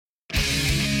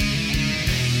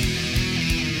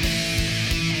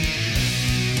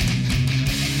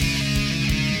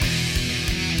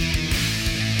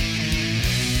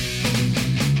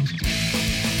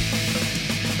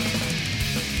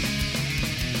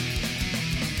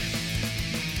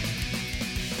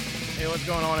Hey, what's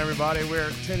going on, everybody? We're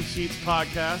 10 Sheets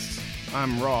Podcast.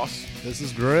 I'm Ross. This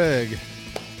is Greg.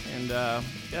 And,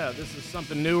 this is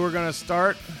something new we're going to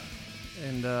start.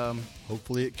 And,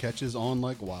 hopefully it catches on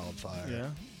like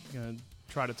wildfire. Going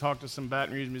to try to talk to some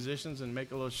Baton Rouge musicians and make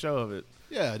a little show of it.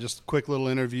 Yeah, just quick little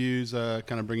interviews,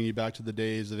 kind of bringing you back to the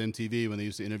days of MTV when they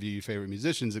used to interview your favorite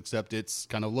musicians, except it's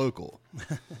kind of local.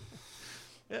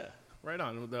 Yeah. Right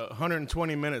on, the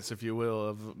 120 minutes, if you will,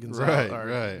 of Gonzales,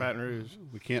 right. Baton Rouge.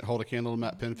 We can't hold a candle to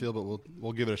Matt Pinfield, but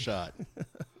we'll give it a shot.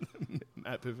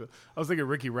 Matt Pinfield. I was thinking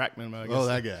Ricky Rackman, but I guess. Oh,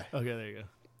 that guy. Okay, there you go.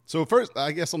 So first,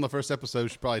 I guess on the first episode, we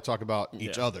should probably talk about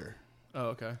each other. Oh,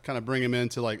 okay. Kind of bring them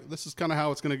into this is kind of how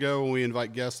it's going to go when we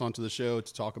invite guests onto the show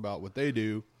to talk about what they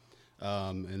do,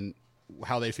 and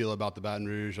how they feel about the Baton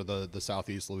Rouge or the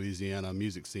Southeast Louisiana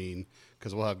music scene,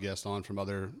 because we'll have guests on from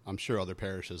other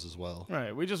parishes as well.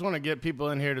 Right. We just want to get people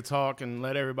in here to talk and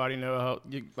let everybody know how,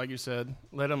 like you said,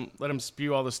 let them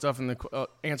spew all the stuff and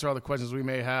answer all the questions we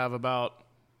may have about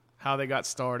how they got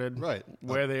started, right?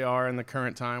 Where they are in the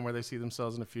current time, where they see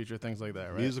themselves in the future, things like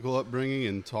that, right? Musical upbringing,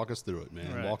 and talk us through it,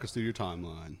 man. Right. Walk us through your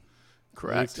timeline.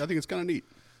 Correct. I think it's kind of neat.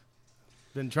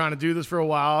 Been trying to do this for a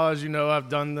while. As you know, I've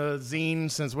done the zine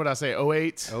since,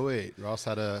 08? 08. Ross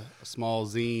had a small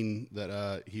zine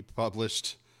that he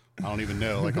published, I don't even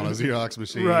know, like on a Xerox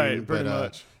machine. Right, pretty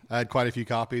much. I had quite a few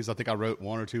copies. I think I wrote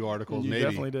one or two articles. You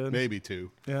definitely did. Maybe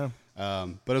two. Yeah.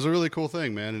 But it was a really cool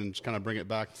thing, man, and just kind of bring it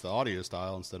back to the audio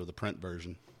style instead of the print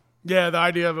version. Yeah, the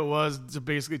idea of it was to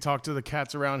basically talk to the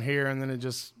cats around here, and then it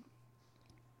just,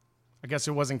 I guess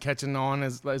it wasn't catching on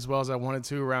as well as I wanted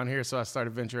to around here, so I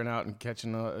started venturing out and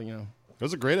catching, It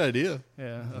was a great idea.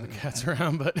 Yeah, other cats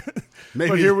around, but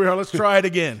maybe, but here we are. Let's try it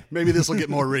again. Maybe this will get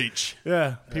more reach.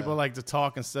 Yeah, people like to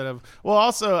talk instead of. Well,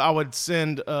 also I would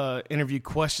send interview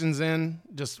questions in,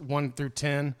 just 1 through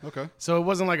 10. Okay. So it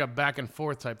wasn't like a back and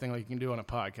forth type thing like you can do on a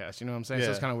podcast. You know what I'm saying? Yeah.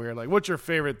 So it's kind of weird. Like, what's your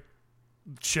favorite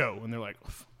show? And they're like,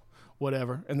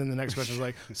 whatever. And then the next question is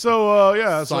like,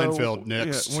 Seinfeld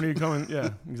next. Yeah, when are you coming? Yeah,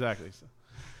 exactly.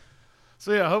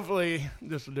 So yeah, hopefully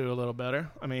this will do a little better.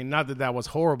 I mean, not that was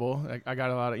horrible. I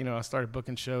got a lot of, I started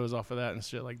booking shows off of that and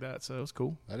shit like that. So it was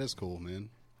cool. That is cool, man.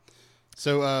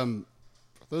 So for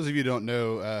those of you who don't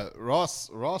know,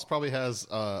 Ross probably has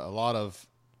a lot of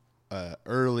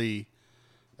early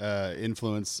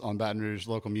influence on Baton Rouge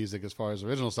local music as far as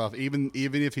original stuff. Even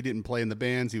if he didn't play in the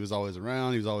bands, he was always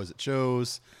around. He was always at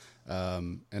shows,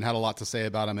 and had a lot to say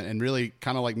about him. And really,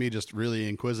 kind of like me, just really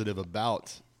inquisitive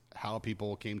about how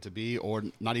people came to be, or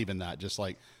not even that, just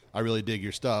like, I really dig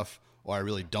your stuff, or I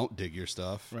really don't dig your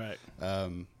stuff. Right.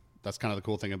 That's kind of the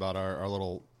cool thing about our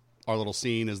little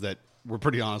scene, is that we're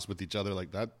pretty honest with each other. Like,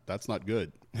 that's not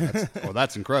good.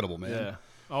 That's incredible, man. Yeah.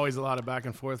 Always a lot of back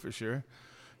and forth for sure.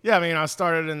 Yeah. I mean, I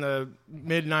started in the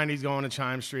mid 90s going to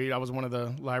Chime Street. I was one of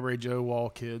the Library Joe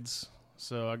Wall kids.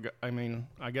 So,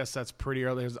 I guess that's pretty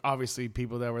early. There's obviously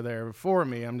people that were there before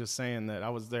me. I'm just saying that I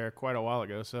was there quite a while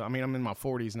ago. So, I'm in my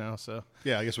 40s now. So,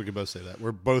 yeah, I guess we could both say that.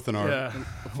 We're both in our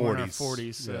 40s. We're in our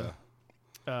 40s. So,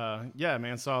 yeah,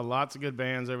 man, saw lots of good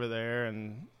bands over there.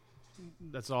 And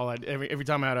that's all every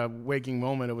time I had a waking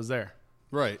moment, it was there.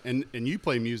 Right. And you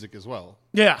play music as well.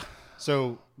 Yeah.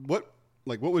 So, what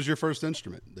was your first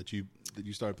instrument that you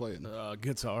started playing?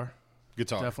 Guitar.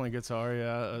 Guitar. Definitely guitar,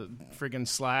 yeah. Freaking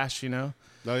Slash, Oh,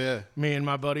 yeah. Me and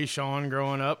my buddy Sean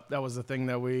growing up, that was the thing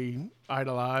that we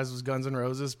idolized, was Guns N'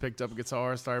 Roses. Picked up a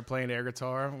guitar, started playing air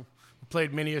guitar.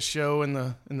 Played many a show in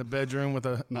the bedroom with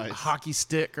a hockey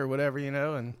stick or whatever,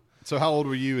 And so how old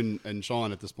were you and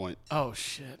Sean at this point? Oh,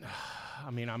 shit.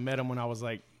 I met him when I was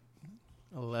like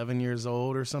 11 years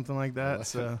old or something like that.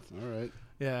 So all right.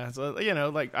 Yeah, so,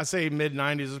 like I say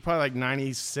mid-90s, it was probably like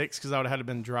 96 because I would have had to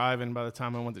been driving by the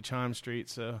time I went to Chime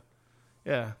Street. So,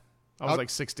 yeah, I was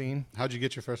like 16. How'd you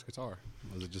get your first guitar?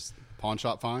 Was it just pawn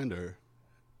shop find or?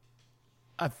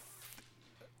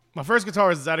 My first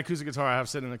guitar is that acoustic guitar I have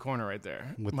sitting in the corner right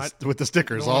there. With the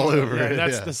stickers all over it.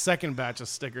 That's the second batch of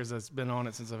stickers that's been on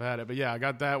it since I've had it. But, yeah, I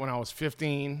got that when I was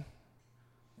 15.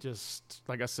 Just,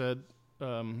 like I said,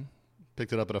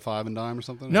 picked it up at a 5 and dime or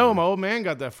something? No, my old man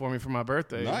got that for me for my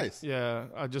birthday. Nice. Yeah,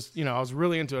 I just, I was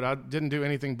really into it. I didn't do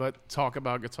anything but talk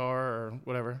about guitar or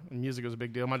whatever. And music was a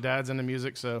big deal. My dad's into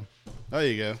music, so. There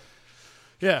you go.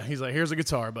 Yeah, he's like, here's a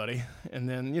guitar, buddy. And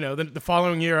then, the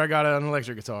following year I got an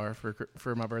electric guitar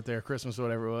for my birthday or Christmas or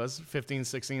whatever it was. 15,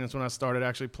 16, that's when I started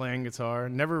actually playing guitar.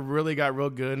 Never really got real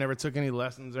good. Never took any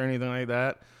lessons or anything like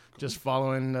that. Cool. Just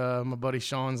following my buddy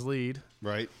Sean's lead.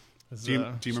 Right. Do you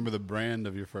remember the brand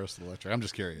of your first electric? I'm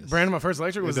just curious. Brand of my first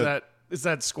electric was that It's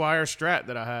that Squire Strat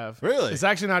that I have. Really? It's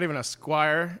actually not even a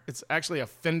Squire. It's actually a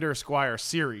Fender Squire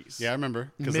series. Yeah, I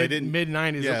remember because they didn't mid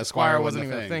 '90s. Yeah, Squire wasn't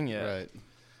even a thing yet. Right.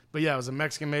 But yeah, it was a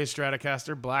Mexican-made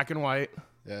Stratocaster, black and white.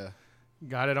 Yeah.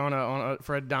 Got it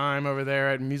for a dime over there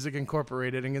at Music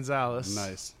Incorporated in Gonzales.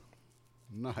 Nice.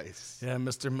 Yeah,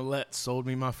 Mr. Millette sold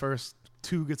me my first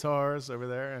 2 guitars over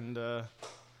there, and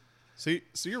so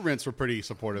your rents were pretty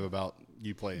supportive about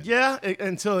you playing. yeah,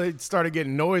 until it started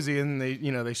getting noisy and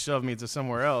they shoved me to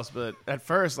somewhere else. But at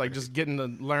first, like just getting to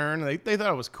learn, they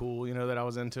thought it was cool, that I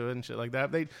was into it and shit like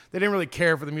that. They didn't really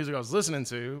care for the music I was listening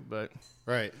to, but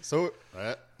right. So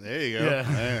there you go.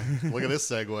 Yeah. Look at this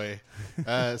segue.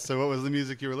 So what was the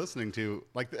music you were listening to?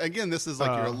 Like again, this is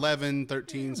like you're 11,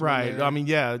 13. right. There. I mean,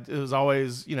 yeah, it was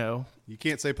always You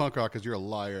can't say punk rock because you're a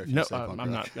liar. If no, you say punk rock.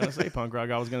 I'm not gonna say punk rock.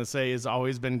 I was gonna say it's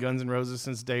always been Guns N' Roses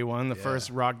since day one. The first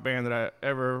rock band that I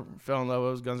ever fell in love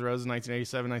with was Guns N' Roses,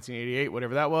 1987, 1988,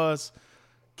 whatever that was.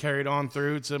 Carried on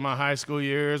through to my high school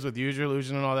years with Use Your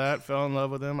Illusion and all that. Fell in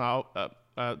love with them. I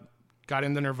got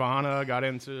into Nirvana, got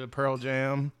into Pearl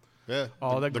Jam. Yeah,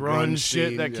 all the grunge shit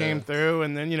scene, that came through,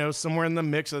 and then somewhere in the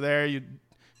mix of there, you'd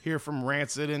hear from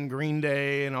Rancid and Green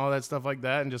Day and all that stuff like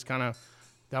that, and just kind of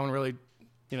that one really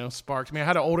sparked me. I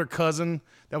had an older cousin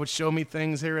that would show me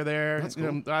things here or there. That's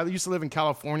cool. I used to live in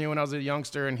California when I was a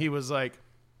youngster, and he was like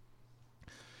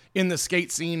in the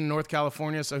skate scene in North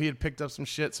California, so he had picked up some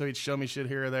shit, so he'd show me shit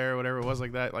here or there, or whatever it was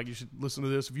like that. Like, you should listen to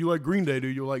this. If you like Green Day,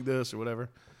 dude, you'll like this or whatever.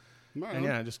 Right. And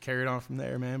yeah, I just carried on from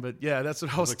there, man. But yeah, that's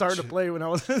what I was starting to play when I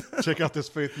was. Check out this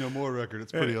Faith No More record.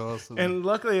 It's pretty awesome. And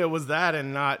luckily it was that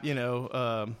and not,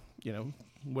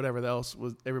 whatever else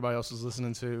was everybody else was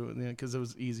listening to, because it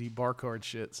was easy bar chord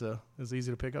shit, so it was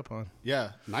easy to pick up on.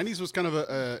 Yeah, 90s was kind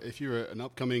of if you were an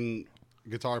upcoming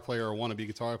guitar player or wannabe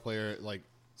guitar player, like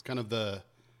it's kind of the,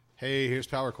 hey, here's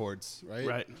power chords, right?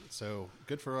 Right. So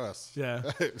good for us. Yeah.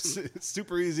 It's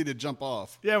super easy to jump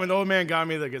off. Yeah, when the old man got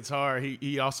me the guitar,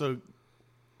 he also,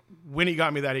 when he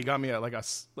got me that, he got me a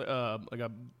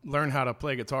learn how to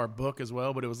play guitar book as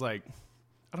well, but it was like,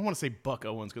 I don't want to say Buck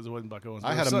Owens because it wasn't Buck Owens.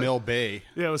 I had a Mill Bay.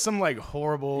 Yeah, it was some like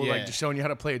horrible, Yeah. like just showing you how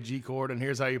to play a G chord, and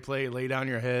here's how you play, lay down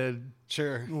your head,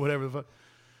 Sure. whatever the fuck.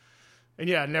 And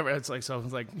yeah, never. It's like so.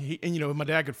 It's like my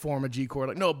dad could form a G chord.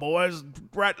 Like, no, boys,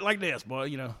 right like this,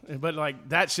 boy. But like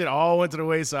that shit all went to the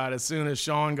wayside as soon as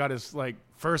Sean got his like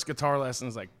first guitar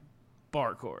lessons, like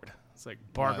bar chord. It's like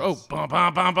bar. Nice. Oh, bum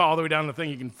bum bum bum, all the way down the thing.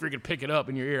 You can freaking pick it up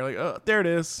in your ear. Like, oh, there it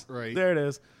is. Right. There it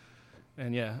is.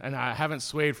 And yeah, and I haven't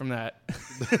swayed from that.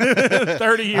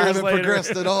 30 years I haven't later.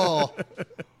 progressed at all.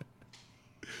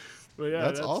 But yeah,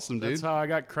 That's awesome, dude. That's how I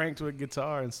got cranked with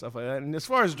guitar and stuff like that. And as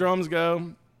far as drums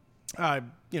go, I,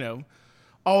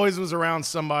 always was around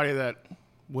somebody that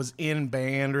was in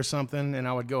band or something, and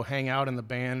I would go hang out in the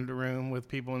band room with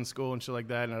people in school and shit like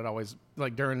that. And I'd always,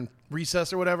 like during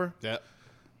recess or whatever, Yeah.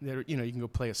 you can go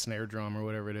play a snare drum or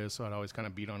whatever it is. So I'd always kind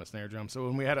of beat on a snare drum. So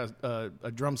when we had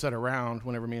a drum set around,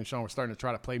 whenever me and Sean were starting to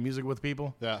try to play music with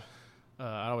people, Yeah.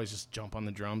 I'd always just jump on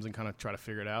the drums and kind of try to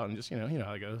figure it out, and just, you know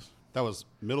how it goes. That was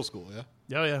middle school, yeah?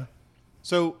 Oh, yeah.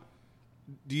 So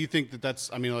do you think there's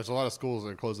a lot of schools that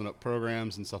are closing up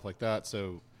programs and stuff like that.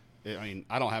 So, I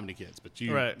don't have any kids, but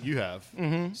you have.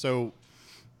 Mm-hmm. So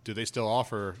do they still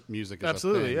offer music as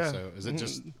Absolutely, a thing? yeah. So is it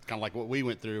just kind of like what we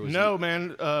went through? No,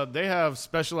 man. They have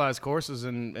specialized courses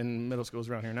in middle schools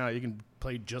around here now. You can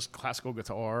play just classical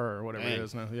guitar or whatever it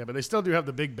is now. Yeah, but they still do have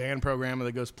the big band program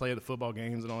that goes play at the football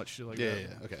games and all that shit like that.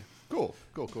 Yeah. Okay. Cool.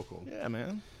 Yeah,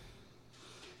 man.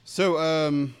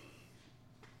 So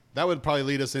that would probably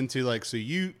lead us into like, so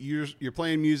you're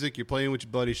playing music, you're playing with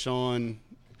your buddy Sean,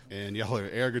 and y'all are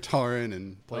air guitaring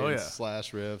and playing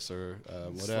Slash riffs or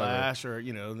whatever. Slash or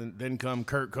then come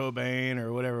Kurt Cobain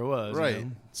or whatever it was. Right.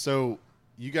 So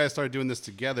you guys started doing this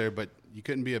together, but you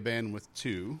couldn't be a band with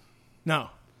two. No,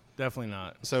 definitely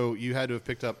not. So you had to have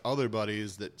picked up other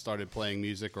buddies that started playing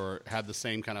music or had the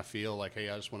same kind of feel, like, hey,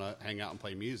 I just want to hang out and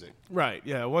play music. Right.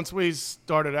 Yeah. Once we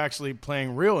started actually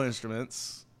playing real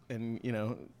instruments, and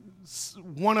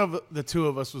one of the two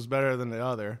of us was better than the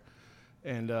other,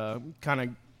 and kind of,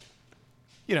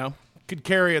 could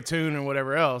carry a tune and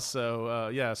whatever else.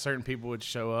 So certain people would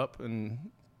show up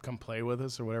and come play with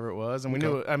us or whatever it was, and we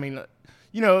knew. I mean,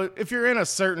 if you're in a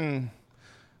certain,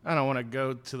 I don't want to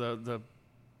go to the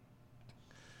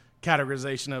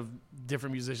categorization of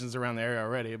different musicians around the area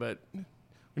already, but when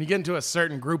you get into a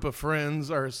certain group of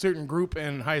friends or a certain group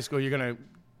in high school, you're gonna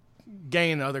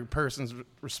gain the other person's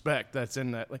respect that's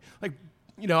in that. Like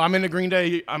I'm in the Green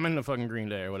Day, I'm in the fucking Green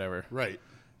Day or whatever. Right.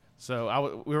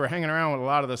 So we were hanging around with a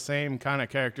lot of the same kind of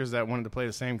characters that wanted to play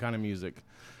the same kind of music.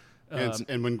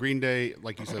 And when Green Day,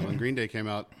 like you said, when Green Day came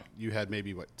out, you had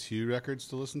maybe, 2 records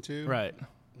to listen to? Right.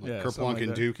 Like Kerplunk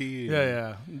and Dookie?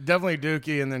 Yeah. Definitely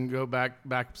Dookie, and then go back,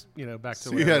 back to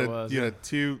So where it was. You had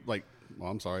 2,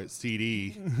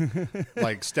 CD,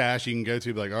 stash you can go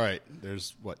to, be like, all right,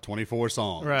 there's, 24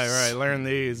 songs. Right. Learn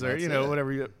these, or,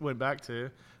 whatever you went back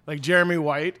to. Like Jeremy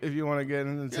White, if you want to get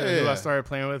into who I started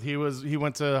playing with, he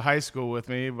went to high school with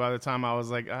me. By the time I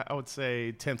was I would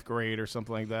say 10th grade or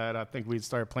something like that, I think we'd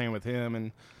started playing with him,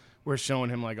 and we're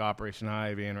showing him like Operation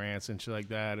Ivy and Rance and shit like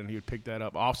that, and he would pick that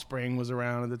up. Offspring was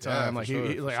around at the time. Yeah,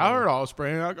 He I heard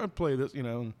Offspring, I could play this,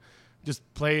 and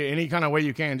just play any kind of way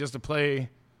you can, just to play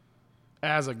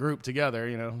as a group together,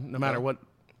 no matter what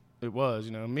it was.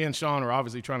 Me and Sean were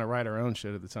obviously trying to write our own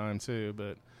shit at the time too,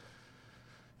 but.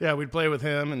 Yeah, we'd play with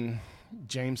him, and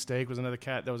James Stake was another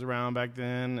cat that was around back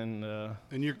then, and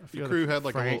your crew had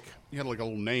a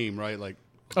little name, right? Like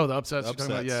the Upsets.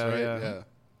 Upsets, right?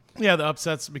 Yeah. The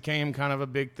Upsets became kind of a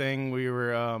big thing. We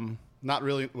were not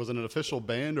really. Was it an official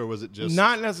band, or was it just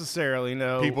not necessarily?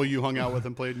 No, people you hung out with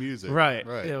and played music. Right.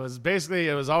 It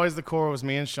was always the core was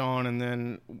me and Sean, and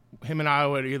then him and I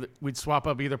we'd swap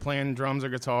up either playing drums or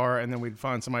guitar, and then we'd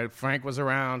find somebody. Frank was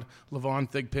around, Levon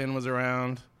Thigpen was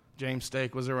around. James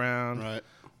Stake was around. Right.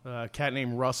 A cat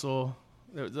named Russell.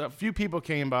 There was a few people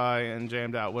came by and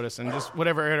jammed out with us, and just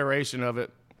whatever iteration of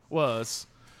it was,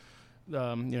 it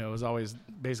was always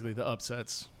basically the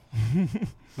Upsets.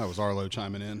 That was Arlo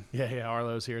chiming in. Yeah,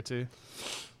 Arlo's here too.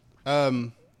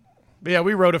 But yeah,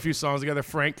 we wrote a few songs together.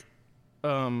 Frank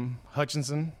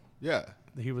Hutchinson. Yeah.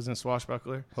 He was in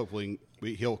Swashbuckler. Hopefully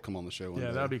he'll come on the show one day.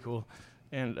 Yeah, that'd be cool.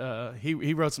 And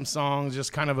he wrote some songs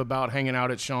just kind of about hanging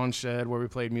out at Sean's shed where we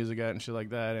played music at and shit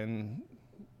like that, and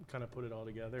kind of put it all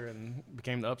together and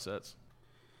became the Upsets.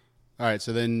 All right,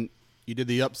 so then you did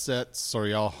the Upsets, or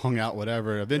y'all hung out,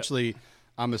 whatever. Eventually,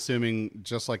 I'm assuming,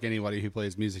 just like anybody who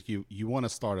plays music, you want to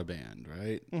start a band,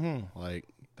 right? Mm-hmm. Like,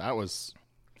 that was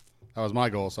my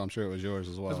goal, so I'm sure it was yours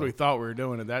as well. That's what we thought we were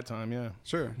doing at that time, yeah.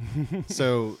 Sure.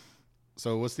 So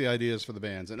what's the ideas for the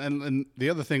bands? And the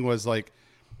other thing was, like,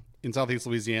 in Southeast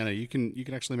Louisiana, you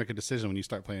can actually make a decision when you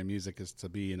start playing music is to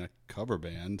be in a cover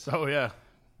band. Oh, yeah.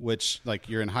 Which, like,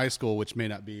 you're in high school, which may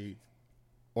not be,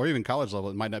 or even college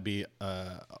level, it might not be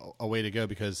a way to go,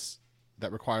 because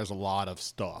that requires a lot of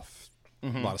stuff, a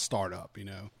lot of startup,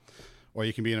 Or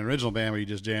you can be in an original band where you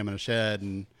just jam in a shed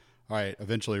and, all right,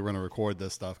 eventually we're going to record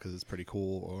this stuff because it's pretty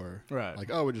cool. Or, like,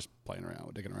 oh, we're just playing around,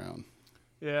 we're digging around.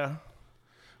 Yeah.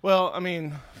 Well, I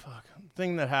mean, the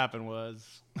thing that happened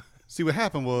was... See, what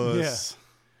happened was...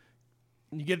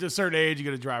 Yeah. You get to a certain age, you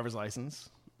get a driver's license.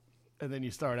 And then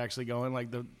you start actually going.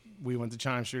 We went to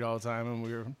Chime Street all the time, and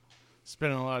we were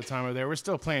spending a lot of time over there. We're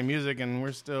still playing music, and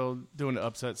we're still doing the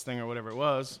Upsets thing or whatever it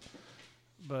was.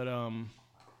 But,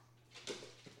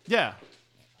 yeah.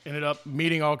 Ended up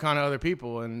meeting all kind of other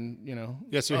people, and,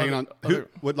 Yeah, so you're hanging on...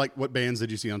 What bands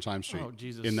did you see on Chime Street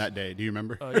in that day? Do you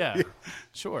remember? Yeah,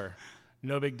 sure.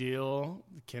 No Big Deal,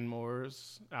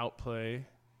 Kenmores, Outplay...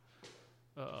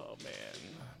 Oh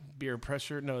man, Beer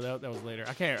Pressure. No, that was later.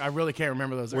 I really can't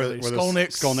remember those early.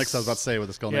 Skolnicks. Skolnicks. I was about to say with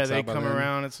the Skolnicks. Yeah, they come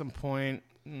around at some point.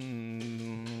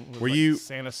 Were you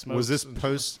Santa Smokes? Was this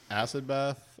post Acid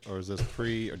Bath, or is this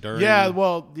pre or during? Yeah,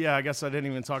 well, I guess I didn't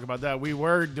even talk about that. We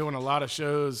were doing a lot of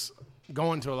shows,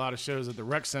 going to a lot of shows at the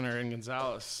Rec Center in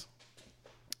Gonzales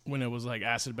when it was like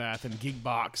Acid Bath and Geek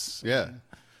Box. Yeah.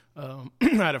 I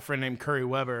had a friend named Curry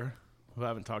Weber, who I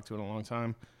haven't talked to in a long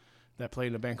time, that played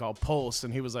in a band called Pulse,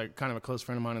 and he was like kind of a close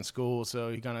friend of mine in school, so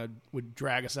he kind of would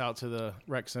drag us out to the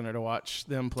Rec Center to watch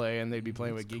them play, and they'd be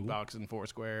playing with Geekbox and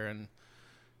Foursquare, and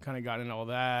kind of got into all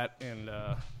that, and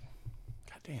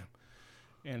goddamn.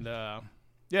 And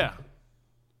yeah.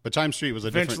 But Chime Street was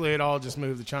eventually it all just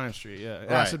moved to Chime Street, yeah.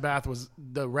 Right. Acid Bath was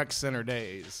the Rec Center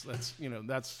days.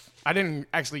 That's I didn't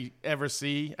actually ever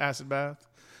see Acid Bath.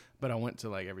 But I went to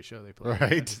like every show they played.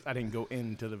 Right. I didn't go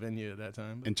into the venue at that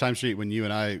time. But. And Chime Street, when you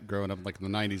and I growing up like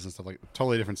in the 90s and stuff, like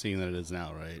totally different scene than it is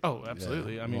now, right? Oh,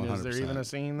 absolutely. Yeah, I mean, 100%. Is there even a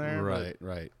scene there?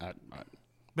 Right.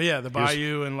 But yeah, the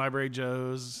Bayou and Library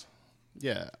Joe's.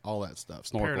 Yeah, all that stuff.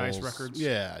 Snorkels. Paradise Records.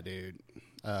 Yeah, dude.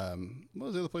 What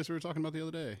was the other place we were talking about the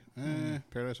other day?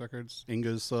 Paradise Records,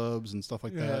 Inga's Subs and stuff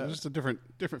like that. Just a different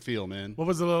feel, man. What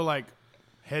was the little like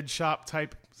head shop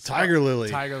type? Tiger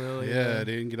Lily. Yeah,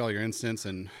 dude. You can get all your incense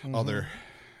and other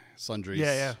sundries.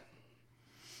 Yeah.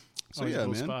 So yeah,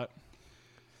 cool man. Spot.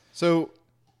 So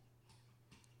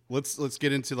let's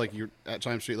get into like you're at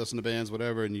Chime Street, listen to bands,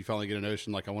 whatever, and you finally get a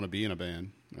notion like I want to be in a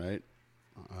band, right?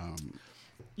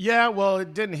 Yeah, well,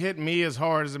 it didn't hit me as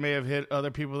hard as it may have hit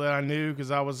other people that I knew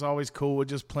because I was always cool with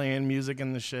just playing music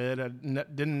in the shed. I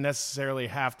didn't necessarily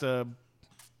have to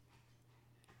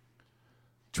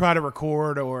try to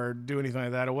record or do anything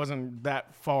like that. It wasn't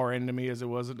that far into me as it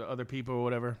was to other people or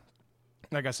whatever.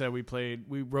 Like I said, we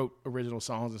wrote original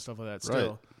songs and stuff like that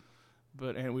still.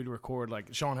 Right. And we'd record,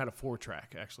 like, Sean had a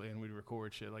 4-track, actually, and we'd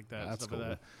record shit like that and That's stuff cool.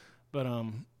 like that. But,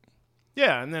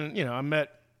 yeah, and then, I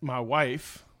met my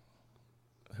wife,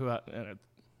 she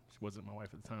wasn't my wife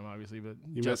at the time, obviously, but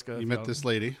Jessica. You met this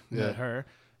lady. Yeah. Met her,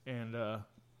 and,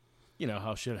 you know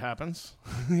how shit happens.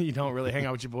 You don't really hang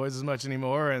out with your boys as much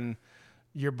anymore, and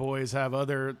your boys have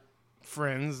other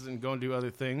friends and go and do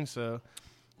other things. So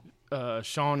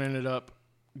Sean ended up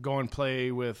going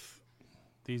play with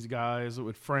these guys,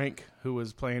 with Frank, who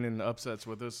was playing in the Upsets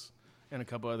with us, and a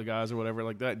couple other guys or whatever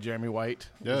like that. Jeremy White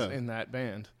was in that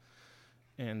band.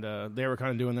 And they were kind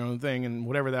of doing their own thing, and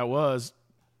whatever that was,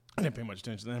 I didn't pay much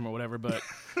attention to them or whatever, but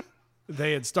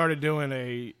they had started doing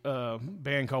a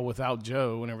band called Without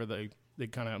Joe whenever they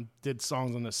kind of did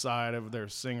songs on the side of their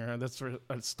singer. That's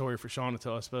a story for Sean to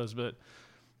tell, I suppose. But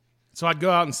so I'd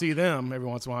go out and see them every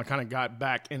once in a while. I kind of got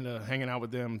back into hanging out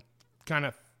with them, kind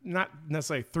of not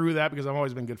necessarily through that because I've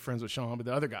always been good friends with Sean, but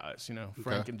the other guys,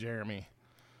 Frank and Jeremy.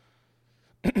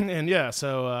 And yeah,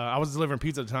 so I was delivering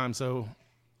pizza at the time, so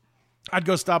I'd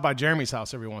go stop by Jeremy's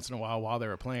house every once in a while they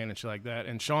were playing and shit like that.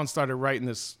 And Sean started writing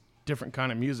this different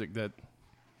kind of music that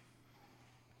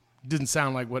didn't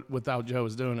sound like what Without Joe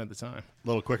was doing at the time. A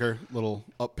little quicker, little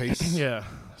up pace. Yeah.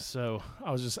 So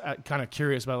I was just kind of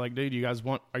curious about, like, dude,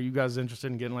 are you guys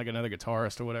interested in getting like another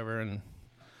guitarist or whatever? And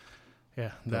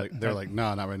yeah, They're like,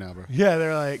 nah, not right now, bro. yeah,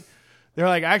 they're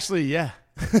like, actually, yeah.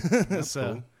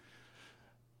 So cool.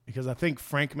 Because I think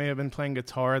Frank may have been playing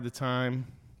guitar at the time.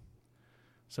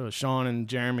 So Sean and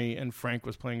Jeremy and Frank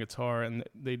was playing guitar, and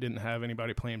they didn't have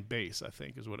anybody playing bass, I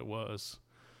think is what it was.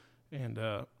 And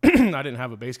I didn't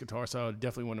have a bass guitar, so I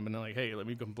definitely wouldn't have been like, hey, let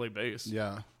me come play bass.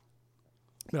 Yeah.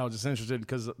 But I was just interested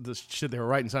because the shit they were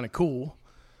writing sounded cool.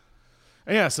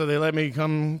 And yeah, so they let me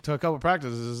come to a couple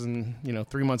practices, and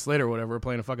 3 months later or whatever, we're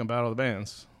playing a fucking Battle of the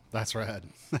Bands. That's rad.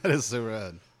 That is so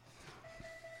rad.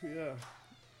 Yeah.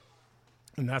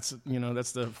 And that's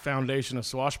the foundation of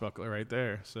Swashbuckler right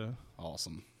there. So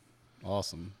Awesome.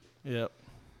 yep.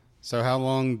 So how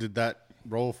long did that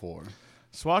roll for?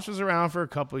 Swash was around for a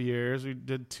couple years. We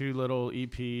did 2 little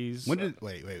EPs.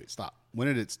 Wait, stop. When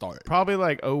did it start? Probably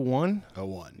like 01.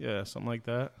 01. Yeah, something like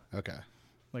that. Okay.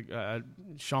 Like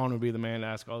Sean would be the man to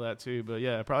ask all that too. But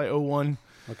yeah, probably 01.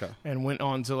 Okay. And went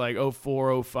on to like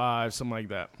 04, 05, something like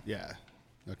that. Yeah.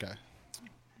 Okay.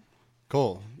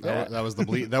 Cool. Yeah. That was the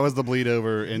bleed. That was the bleed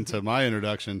over into my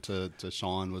introduction to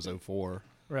Sean was 04,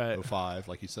 Right. 05,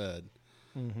 like you said.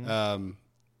 Mm-hmm.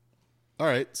 All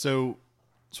right. So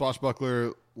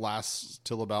Swashbuckler lasts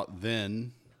till about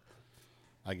then,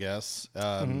 I guess.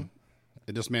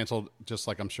 It dismantled, just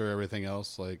like I'm sure everything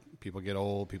else. Like, people get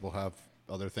old, people have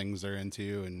other things they're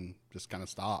into, and just kind of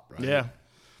stop, right? Yeah.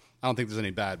 I don't think there's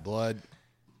any bad blood.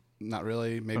 Not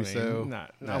really. Maybe so.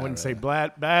 I wouldn't say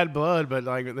bad blood, but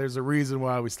like there's a reason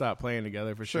why we stopped playing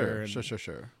together for sure.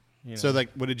 Sure. You know. So, like,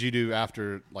 what did you do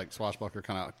after, like, Swashbuckler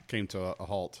kind of came to a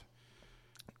halt?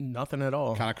 Nothing at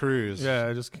all. Kind of cruise.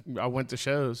 Yeah, I went to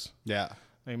shows. Yeah.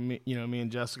 Like me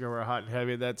and Jessica were hot and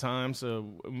heavy at that time,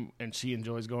 and she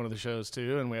enjoys going to the shows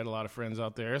too, and we had a lot of friends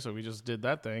out there, so we just did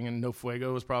that thing. And No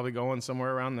Fuego was probably going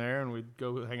somewhere around there, and we'd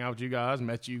go hang out with you guys,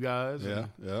 met you guys. Yeah.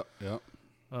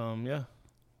 Yeah.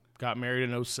 Got married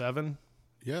in 07.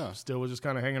 Yeah. Still was just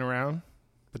kind of hanging around.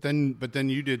 But then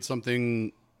you did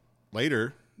something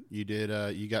later. You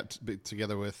did. You got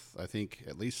together with, I think,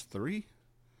 at least 3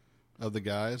 of the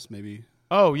guys, maybe.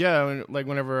 Oh yeah, like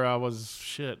whenever I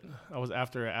was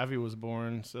after Avi was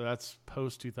born, so that's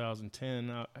post 2010.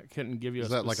 I couldn't give you.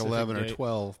 Is that like 11 date. or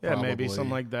 12? Yeah, probably. maybe something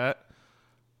like that.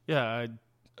 Yeah,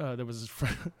 there was.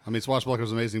 I mean, Swashbuckler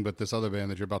was amazing, but this other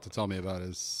band that you're about to tell me about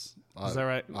is that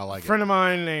right? I like a friend of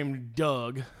mine named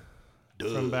Doug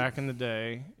from back in the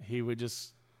day. He would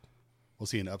just.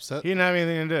 Was he an upset? He didn't have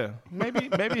anything to do.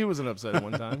 Maybe he was an upset at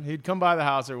one time. He'd come by the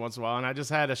house every once in a while, and I just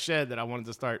had a shed that I wanted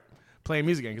to start playing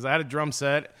music in because I had a drum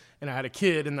set and I had a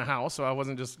kid in the house, so I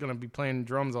wasn't just going to be playing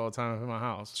drums all the time in my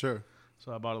house. Sure.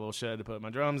 So I bought a little shed to put my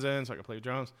drums in so I could play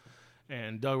drums.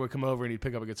 And Doug would come over and he'd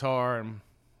pick up a guitar and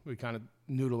we'd kind of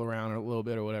noodle around a little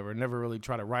bit or whatever. Never really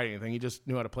try to write anything. He just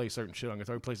knew how to play certain shit on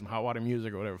guitar. He'd play some hot water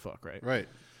music or whatever the fuck, right? Right.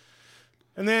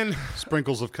 And then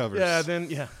sprinkles of covers.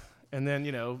 And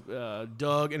then,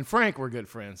 Doug and Frank were good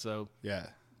friends. So yeah.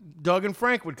 Doug and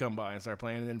Frank would come by and start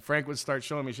playing, and then Frank would start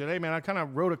showing me shit. Hey, man, I kind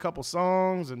of wrote a couple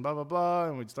songs and blah, blah, blah,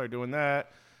 and we'd start doing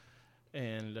that.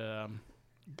 And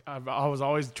I was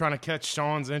always trying to catch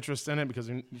Sean's interest in it because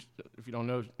if you don't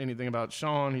know anything about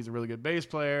Sean, he's a really good bass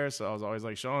player. So I was always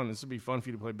like, Sean, this would be fun for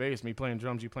you to play bass. Me playing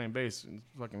drums, you playing bass.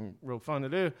 It's fucking real fun to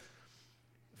do.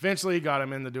 Eventually got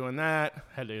him into doing that.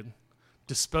 Had to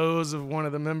dispose of one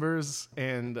of the members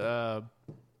and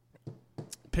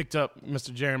picked up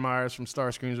Mr. Jaron Myers from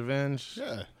Starscream's Revenge.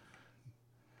 Yeah.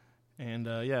 And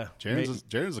yeah.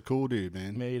 Jaron's a cool dude,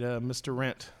 man. Made Mr.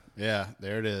 Rent. Yeah,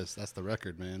 there it is. That's the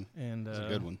record, man. And it's a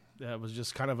good one. That was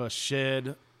just kind of a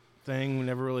shed thing. We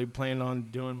never really planned on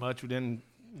doing much. We didn't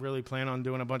really plan on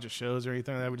doing a bunch of shows or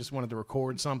anything like that. We just wanted to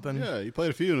record something. Yeah, you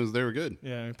played a few and they were good.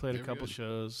 Yeah, we played a couple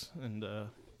shows. And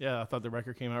yeah, I thought the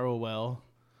record came out real well.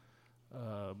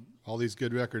 All these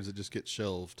good records that just get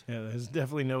shelved. Yeah, there's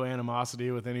definitely no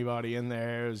animosity with anybody in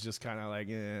there. It was just kind of like,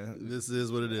 this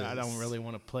is what it is. I don't really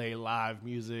want to play live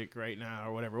music right now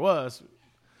or whatever it was.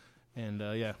 And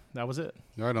yeah, that was it.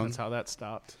 Right on. That's how that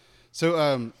stopped.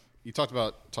 So you talked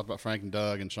about Frank and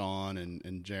Doug and Sean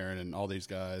and Jaron and all these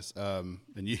guys and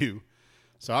you.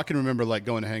 So I can remember like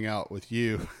going to hang out with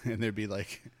you and there'd be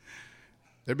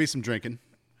some drinking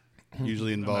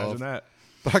usually involved. Imagine that.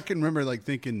 But I can remember like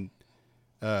thinking,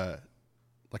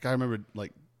 like I remember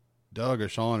like Doug or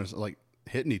Sean or like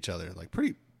hitting each other like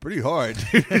pretty hard.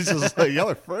 It's just like y'all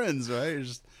are friends, right? It's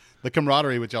just the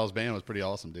camaraderie with y'all's band was pretty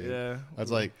awesome, dude. Yeah. I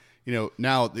was like,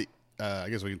 now I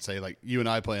guess we can say like you and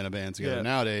I play in a band together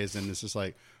nowadays, and it's just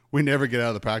like we never get out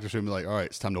of the practice room and be like, all right,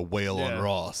 it's time to wail on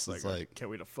Ross. It's like can't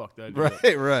wait to fuck that.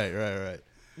 Right.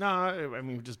 No, I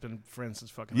mean we've just been friends since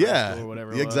fucking high school or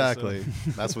whatever. Exactly.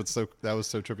 So. That was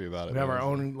so trippy about it. We have our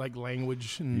own like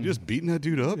language. And you just beating that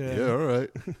dude up? Yeah, all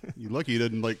right. You lucky he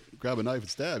didn't like grab a knife and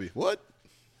stab you. What?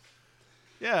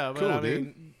 Yeah, but cool, I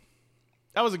mean,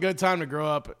 that was a good time to grow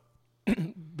up.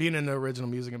 Being in the original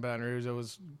music in Baton Rouge, it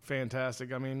was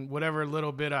fantastic. I mean, whatever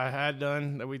little bit I had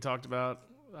done that we talked about,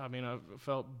 I mean, I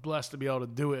felt blessed to be able to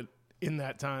do it in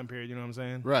that time period. You know what I'm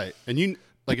saying? Right. And you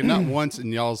like not once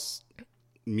in y'all's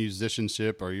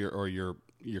musicianship or you're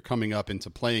coming up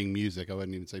into playing music. I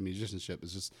wouldn't even say musicianship.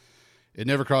 It's just it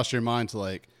never crossed your mind to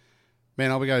like, man,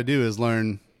 all we got to do is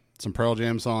learn some Pearl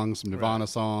Jam songs, some Nirvana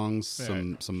songs,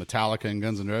 some Metallica and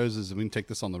Guns N' Roses, and we can take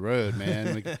this on the road,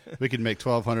 man. we could make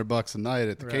 $1,200 a night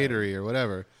at the catery or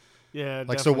whatever. Yeah.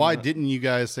 Like, so why didn't you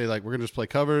guys say like we're gonna just play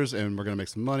covers and we're gonna make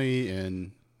some money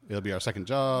and it'll be our second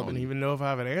job? I don't even know if I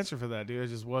have an answer for that, dude. It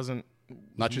just wasn't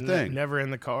not your thing. Never in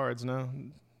the cards. No,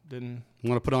 didn't. You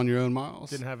want to put on your own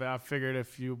miles? Didn't have it. I figured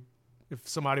if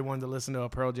somebody wanted to listen to a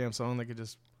Pearl Jam song, they could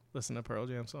just listen to a Pearl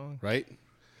Jam song. Right.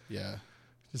 Yeah.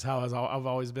 Just how I've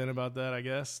always been about that, I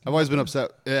guess. I've always been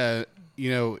upset.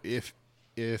 If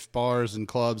bars and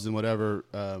clubs and whatever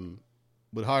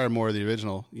would hire more of the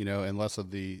original, and less of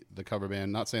the cover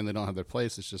band. Not saying they don't have their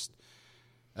place. It's just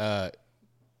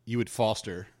you would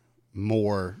foster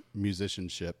more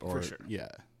musicianship. Or for sure. Yeah,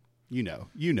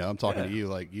 I'm talking to you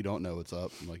like you don't know what's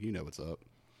up. I'm like what's up.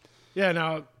 Yeah.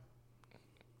 Now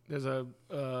there's a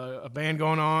band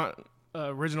going on.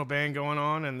 Original band going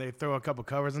on, and they throw a couple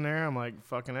covers in there. I'm like,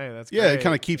 fucking hey, that's great. It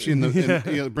kind of keeps you in the,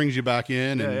 it brings you back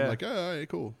in, and like, oh, all right,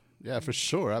 cool, yeah, for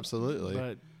sure, absolutely.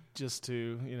 But just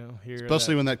to hear,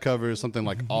 especially when that cover is something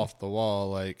like off the wall,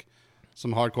 like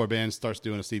some hardcore band starts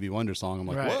doing a Stevie Wonder song. I'm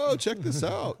like, whoa, check this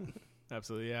out.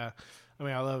 Absolutely, yeah. I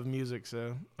mean, I love music,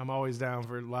 so I'm always down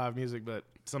for live music, but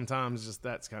sometimes just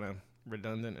that's kind of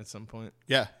redundant at some point.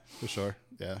 Yeah, for sure.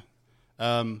 Yeah.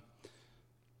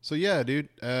 So yeah, dude,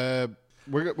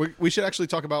 we should actually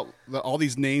talk about all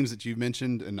these names that you've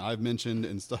mentioned and I've mentioned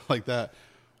and stuff like that.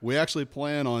 We actually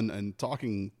plan on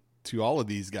talking to all of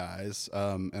these guys,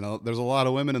 and there's a lot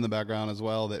of women in the background as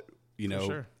well that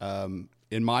sure.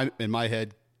 In my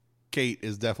head, Kate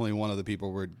is definitely one of the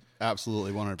people we're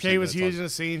absolutely 100%. Kate was huge in the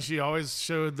scene. She always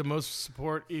showed the most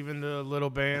support, even the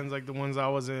little bands like the ones I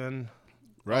was in.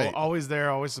 Right, always there,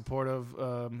 always supportive.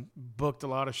 Booked a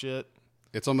lot of shit.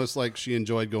 It's almost like she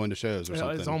enjoyed going to shows or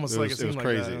something. It's almost like it was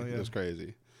crazy. Like that, It was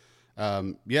crazy.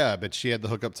 But she had the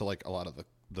hook up to like a lot of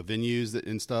the venues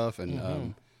and stuff.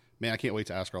 And man, I can't wait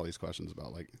to ask her all these questions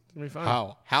about like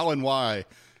how and why.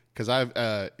 Because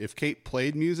if Kate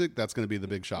played music, that's going to be the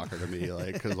big shocker to me.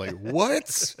 Like, because like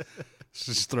what?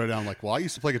 Just throw down like, well, I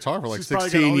used to play guitar for like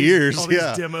 16 years. All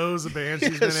these demos of bands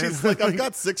she's been in. Like, I've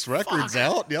got 6 records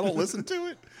out. Y'all don't listen to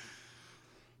it.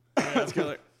 Yeah, that's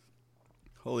killer.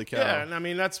 Holy cow. Yeah, and I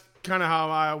mean, that's kind of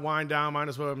how I wind down.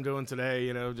 Minus what I'm doing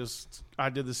today. Just I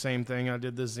did the same thing. I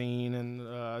did the zine and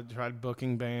I tried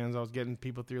booking bands. I was getting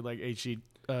people through like HE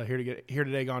here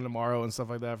today, gone tomorrow, and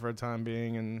stuff like that for a time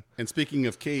being. And speaking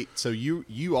of Kate, so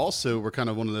you also were kind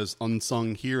of one of those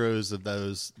unsung heroes of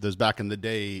those back in the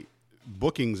day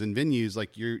bookings and venues,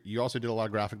 like you also did a lot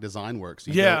of graphic design work.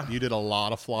 So you did a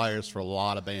lot of flyers for a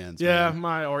lot of bands. Yeah, man.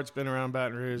 my art's been around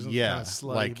Baton Rouge. I'm Yeah, kinda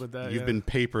slutty like with that, you've been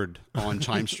papered on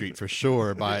Chime Street for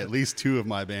sure by at least 2 of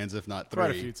my bands, if not 3.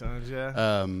 quite a few times.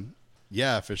 Yeah.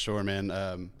 Yeah, for sure, man.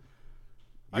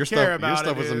 I care about your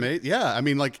stuff it, was dude. amazing. Yeah, I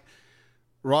mean, like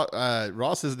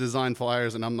Ross has designed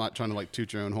flyers, and I'm not trying to like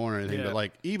toot your own horn or anything, Yeah. but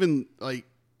like even like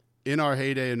in our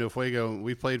heyday in No Fuego,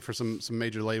 we played for some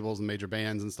major labels and major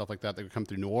bands and stuff like that would come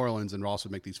through New Orleans, and Ross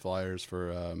would make these flyers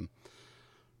for.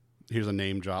 Here's a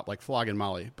name drop, like Flogging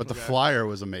Molly, but the flyer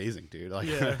was amazing, dude. Like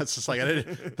it's just like I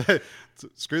didn't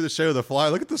screw the show. The flyer,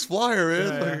 look at this flyer, man.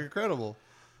 It's like incredible.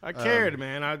 I cared,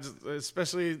 man. I just,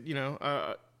 especially,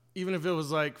 even if it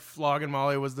was like Flogging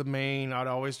Molly was the main, I'd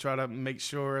always try to make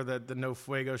sure that the No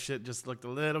Fuego shit just looked a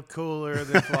little cooler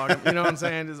than Flogging. You know what I'm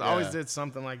saying? Just always did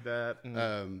something like that.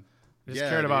 And just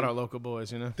cared about our local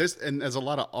boys, There's a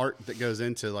lot of art that goes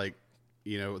into like,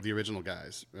 the original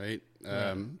guys, right?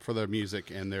 For their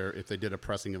music and if they did a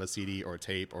pressing of a CD or a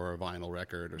tape or a vinyl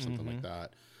record or something like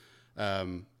that.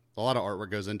 A lot of artwork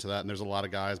goes into that, and there's a lot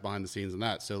of guys behind the scenes in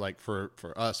that. So like for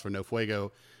us, for No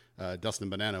Fuego, Dustin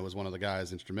Banana was one of the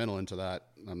guys instrumental into that.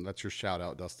 That's your shout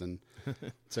out, Dustin.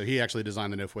 So he actually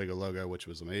designed the No Fuego logo, which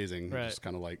was amazing. Right. He just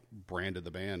kind of like branded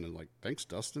the band and like, thanks,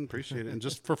 Dustin, appreciate it. And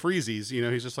just for freezies,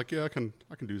 he's just like, yeah, I can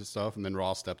do this stuff. And then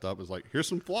Ross stepped up, was like, here's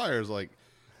some flyers. Like,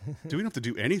 do we don't have to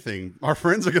do anything? Our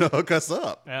friends are going to hook us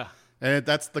up. Yeah. And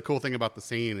that's the cool thing about the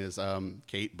scene is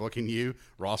Kate booking you,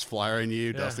 Ross flyering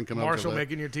you, Dustin coming over. Marshall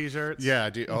making your T-shirts. Yeah,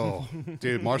 dude. Oh,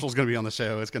 dude, Marshall's going to be on the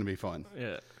show. It's going to be fun.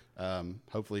 Yeah.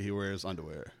 Hopefully he wears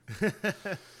underwear.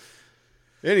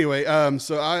 Anyway,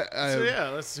 so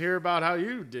let's hear about how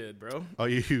you did, bro. Oh,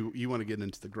 you want to get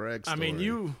into the Greg story? I mean,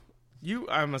 you.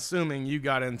 I'm assuming you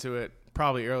got into it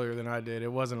probably earlier than I did.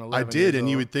 It wasn't 11. I did, and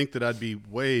you would think that I'd be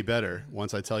way better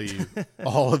once I tell you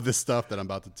all of this stuff that I'm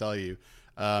about to tell you.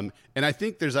 And I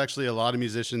think there's actually a lot of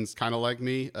musicians kind of like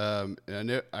me.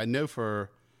 And I know for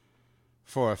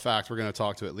a fact we're going to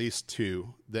talk to at least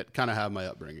 2 that kind of have my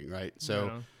upbringing, right?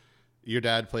 So your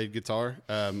dad played guitar.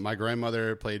 My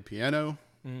grandmother played piano.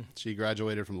 She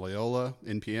graduated from Loyola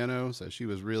in piano, so she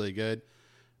was really good.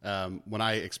 When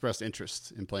I expressed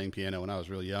interest in playing piano when I was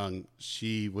real young,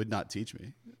 she would not teach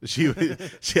me.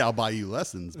 I'll buy you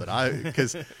lessons, but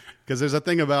because there's a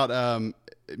thing about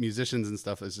musicians and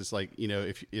stuff. It's just like,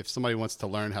 if somebody wants to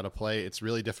learn how to play, it's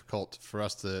really difficult for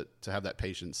us to have that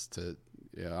patience to,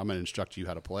 I'm going to instruct you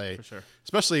how to play. For sure.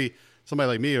 Especially somebody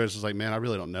like me, who's just like, man, I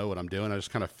really don't know what I'm doing. I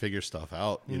just kind of figure stuff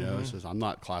out. It's just, I'm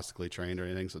not classically trained or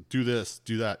anything. So do this,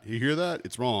 do that. You hear that?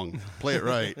 It's wrong. Play it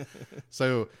right.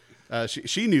 So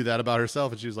she knew that about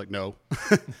herself, and she was like, no.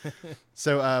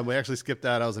 So we actually skipped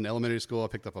that. I was in elementary school. I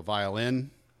picked up a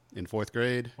violin in 4th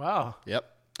grade. Wow. Yep.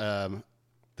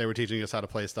 They were teaching us how to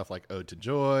play stuff like Ode to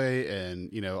Joy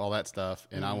and, all that stuff.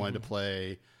 And I wanted to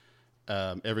play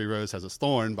Every Rose Has a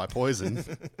Thorn by Poison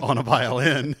on a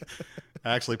violin.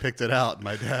 I actually picked it out.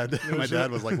 My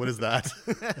dad was like, what is that?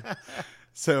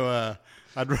 So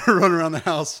I'd run around the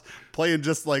house playing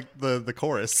just like the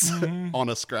chorus on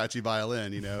a scratchy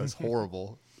violin. It's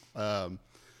horrible.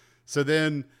 So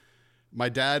then my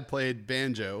dad played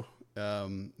banjo.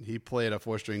 He played a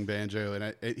 4-string banjo,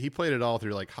 and he played it all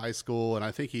through like high school, and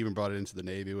I think he even brought it into the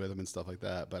Navy with him and stuff like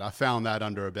that. But I found that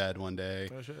under a bed one day,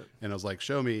 and I was like,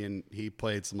 show me. And he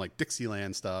played some like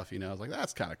Dixieland stuff. I was like,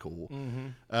 that's kind of cool.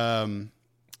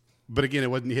 But again,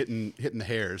 it wasn't hitting the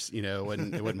hairs. It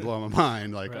wasn't blowing my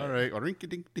mind. Like, all right,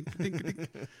 dink.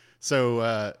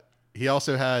 So he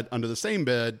also had under the same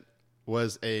bed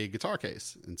was a guitar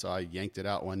case, and so I yanked it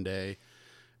out one day.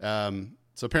 So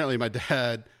apparently, my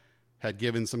dad had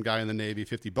given some guy in the Navy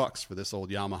 $50 for this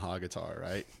old Yamaha guitar,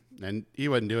 right? And he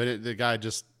wasn't doing it. The guy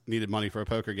just needed money for a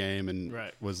poker game and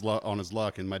was on his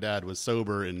luck. And my dad was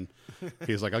sober, and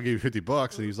he was like, "I'll give you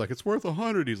 $50." And he's like, "It's worth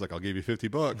 $100." He's like, "I'll give you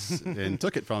 $50," and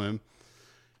took it from him.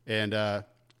 And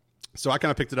so I kind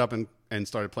of picked it up and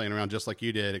started playing around just like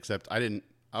you did, except I didn't.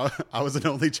 I was an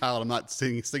only child. I'm not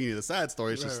singing you the sad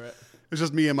story. It's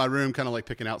just me in my room, kind of like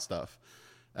picking out stuff.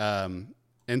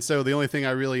 And so the only thing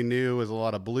I really knew was a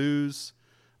lot of blues,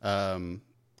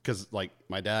 because like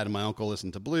my dad and my uncle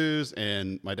listened to blues,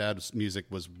 and my dad's music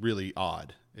was really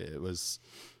odd. It was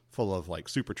full of like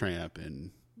Supertramp,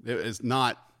 and it was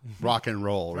not rock and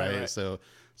roll, right? So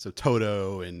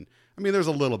Toto, and I mean, there's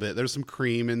a little bit. There's some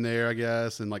Cream in there, I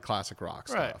guess, and like classic rock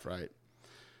stuff, right?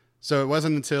 So it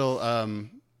wasn't until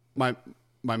my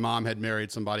mom had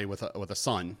married somebody with a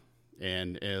son,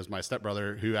 and it was my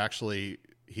stepbrother who actually.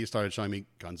 He started showing me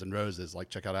Guns N' Roses, like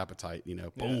check out Appetite,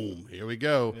 boom, here we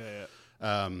go.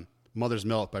 Mother's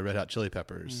Milk by Red Hot Chili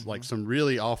Peppers, like some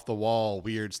really off the wall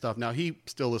weird stuff. Now he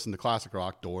still listened to classic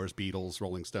rock, Doors, Beatles,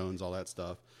 Rolling Stones, all that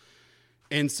stuff.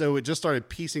 And so it just started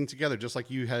piecing together, just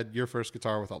like you had your first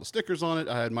guitar with all the stickers on it.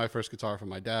 I had my first guitar from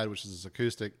my dad, which is this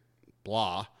acoustic,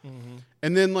 blah.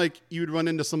 And then like you would run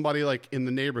into somebody like in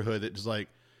the neighborhood that just like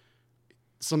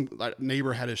some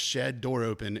neighbor had a shed door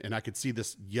open and I could see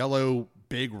this yellow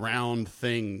big round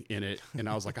thing in it. And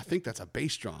I was like, I think that's a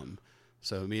bass drum.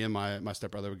 So me and my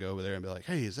stepbrother would go over there and be like,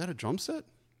 hey, is that a drum set?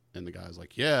 And the guy was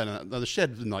like, yeah. And the shed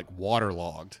had been like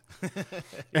waterlogged.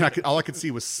 And all I could see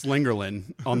was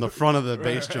Slingerland on the front of the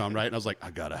bass drum, right? And I was like,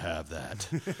 I got to have that.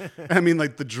 I mean,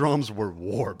 like the drums were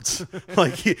warped.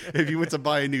 Like if you went to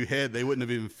buy a new head, they wouldn't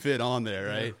have even fit on there,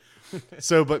 right?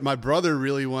 So, but my brother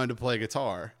really wanted to play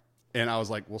guitar. And I was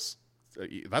like, well,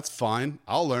 that's fine.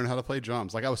 I'll learn how to play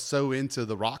drums. Like I was so into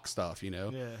the rock stuff, you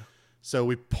know? Yeah. So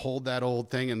we pulled that old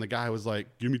thing, and the guy was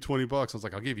like, "Give me $20." I was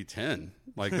like, "I'll give you 10."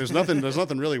 Like, there's nothing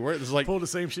really worth. It's like pull the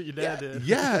same shit your dad did.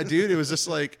 Yeah, dude. It was just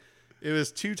like it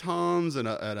was 2 toms and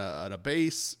a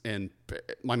bass, and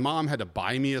my mom had to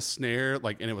buy me a snare,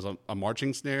 like, and it was a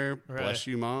marching snare. Right. Bless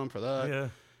you, Mom, for that. Yeah.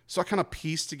 So I kind of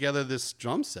pieced together this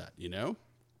drum set, you know.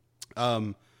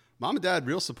 Mom and Dad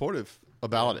real supportive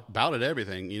about it,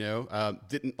 everything, you know.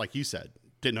 Didn't, like you said,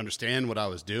 didn't understand what I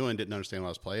was doing, didn't understand what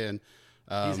I was playing.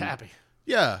 He's happy.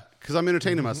 Yeah, because I'm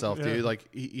entertaining myself, dude. Like,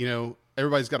 you know,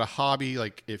 everybody's got a hobby.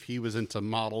 Like, if he was into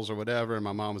models or whatever, and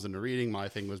my mom was into reading, my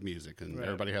thing was music, and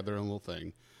everybody had their own little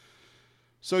thing.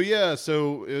 So yeah,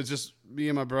 so it was just me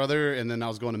and my brother, and then I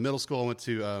was going to middle school.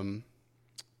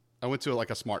 I went to like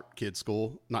a smart kid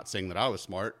school. Not saying that I was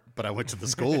smart, but I went to the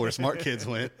school where smart kids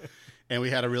went, and we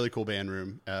had a really cool band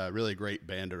room, really great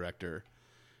band director,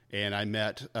 and I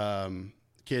met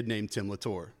kid named Tim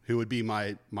Latour, who would be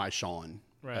my Sean.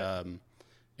 Right.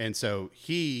 And so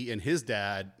he and his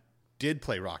dad did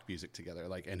play rock music together,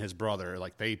 like, and his brother,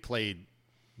 like, they played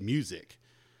music.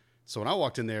 So when I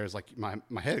walked in there, it's like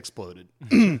my head exploded.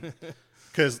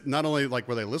 Because not only like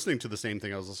were they listening to the same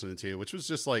thing I was listening to, which was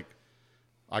just like,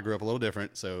 I grew up a little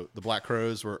different. So the Black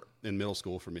Crowes were in middle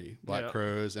school for me. Black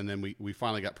Crowes, and then we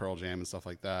finally got Pearl Jam and stuff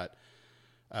like that.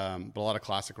 But a lot of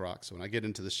classic rock. So when I get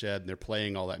into the shed and they're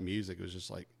playing all that music, it was just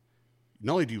like,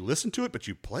 not only do you listen to it, but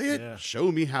you play it. Yeah.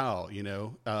 Show me how, you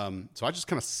know? So I just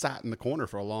kind of sat in the corner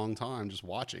for a long time just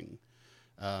watching.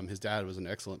 His dad was an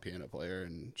excellent piano player,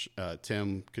 and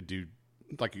Tim could do,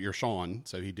 like your Sean.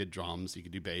 So he did drums, he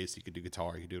could do bass, he could do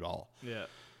guitar, he could do it all. Yeah.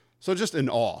 So just in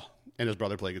awe. And his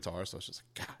brother played guitar. So it's just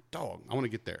like, God, dog, I want to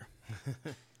get there.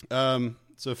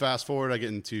 So fast forward, I get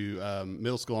into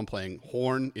middle school. I'm playing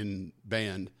horn in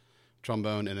band,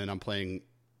 trombone, and then I'm playing,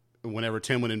 whenever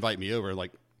Tim would invite me over,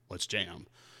 like, let's jam.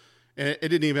 And it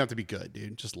didn't even have to be good,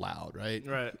 dude. Just loud, right?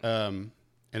 Right. And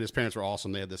his parents were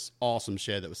awesome. They had this awesome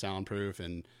shed that was soundproof,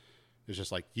 and it was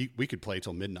just like, we could play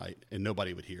till midnight, and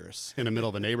nobody would hear us in the middle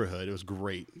of a neighborhood. It was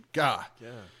great. God. Yeah.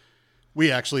 We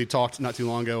actually talked not too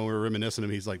long ago, and we were reminiscing,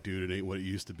 and he's like, dude, it ain't what it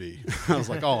used to be. I was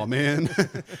like, oh, man.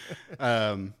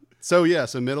 So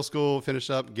middle school, finish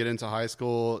up, get into high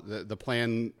school. The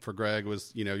plan for Greg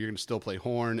was, you know, you're going to still play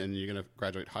horn, and you're going to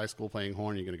graduate high school playing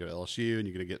horn. You're going to go to LSU, and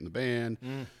you're going to get in the band.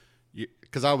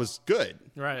 Because I was good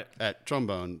at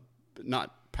trombone,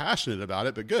 not passionate about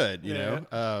it, but good, you know.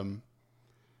 And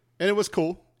it was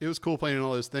cool. It was cool playing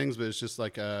all those things, but it's just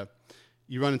like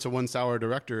you run into one sour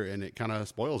director, and it kind of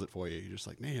spoils it for you. You're just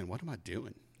like, man, what am I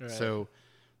doing? Right. So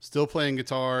still playing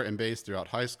guitar and bass throughout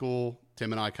high school.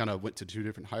 Tim and I kind of went to 2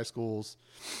 different high schools.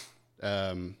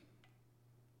 So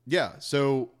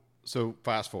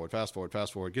fast forward,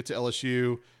 get to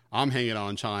LSU. I'm hanging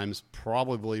on chimes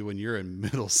probably when you're in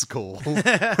middle school. So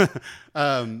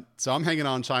I'm hanging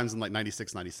on chimes in like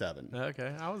 96, 97.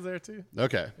 Okay. I was there too.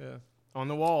 Okay. Yeah. On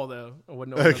the wall though. I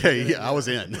wasn't okay. Yeah. I was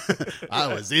in.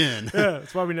 I was in. Yeah.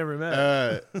 That's why we never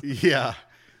met. Yeah.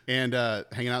 And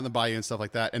hanging out in the bayou and stuff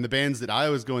like that. And the bands that I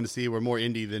was going to see were more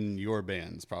indie than your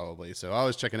bands, probably. So I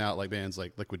was checking out like bands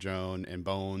like Liquid Joan and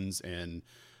Bones and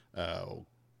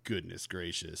goodness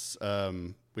gracious.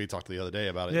 We talked the other day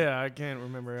about it. Yeah, I can't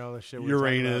remember all the shit.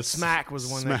 Uranus. Smack was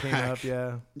the one that came up.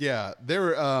 Yeah. Yeah, there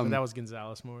were. But that was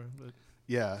Gonzalez more. But.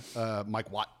 Yeah,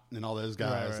 Mike Watt and all those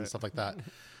guys and stuff like that.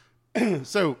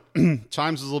 So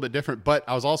Chimes was a little bit different, but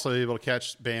I was also able to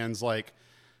catch bands like.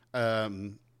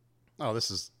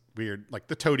 This is weird. Like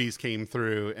the Toadies came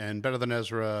through, and Better Than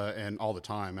Ezra, and All the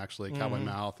Time. Actually, Cowboy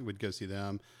Mouth, we'd go see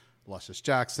them. Luscious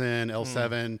Jackson,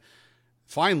 L7.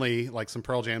 Finally, like some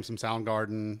Pearl Jam, some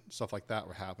Soundgarden, stuff like that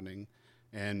were happening.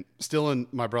 And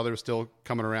my brother was still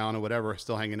coming around or whatever,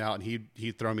 still hanging out. And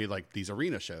he'd throw me like these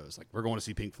arena shows. Like, we're going to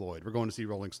see Pink Floyd. We're going to see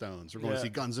Rolling Stones. We're going to see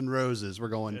Guns N' Roses. We're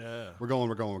going.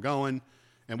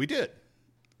 And we did.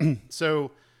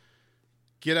 So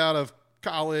get out of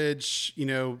college,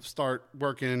 start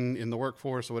working in the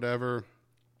workforce or whatever.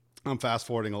 I'm fast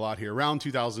forwarding a lot here. Around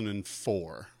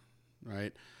 2004,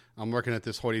 right? I'm working at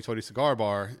this hoity-toity cigar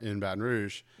bar in Baton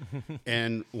Rouge.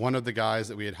 And one of the guys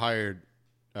that we had hired,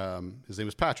 his name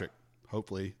was Patrick.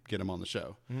 Hopefully get him on the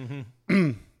show.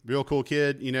 Mm-hmm. Real cool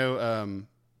kid,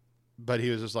 but he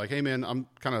was just like, hey man, I'm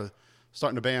kind of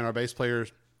starting a band. Our bass player,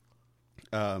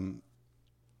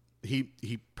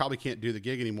 he probably can't do the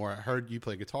gig anymore. I heard you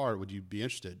play guitar. Would you be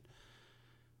interested?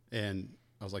 And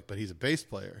I was like, but he's a bass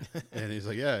player. And he's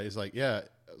like, yeah. He's like, yeah.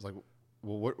 I was like,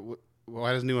 well,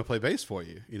 why doesn't anyone play bass for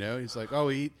you? He's like, oh,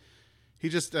 he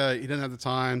just, he didn't have the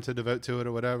time to devote to it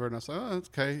or whatever. And I was like, oh, that's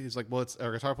okay. He's like, well, it's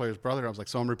our guitar player's brother. I was like,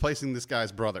 so I'm replacing this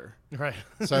guy's brother. Right.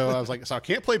 So I was like, so I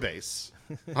can't play bass.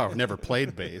 I've never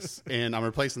played bass. And I'm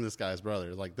replacing this guy's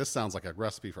brother. Like, this sounds like a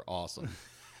recipe for awesome.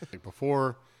 Like,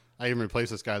 before I even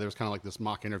replaced this guy, there was kind of like this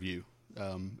mock interview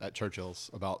at Churchill's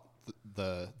about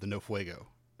the No Fuego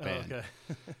band. Oh, okay.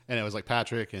 And it was like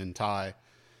Patrick and Ty.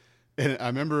 And I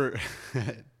remember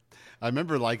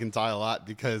liking Ty a lot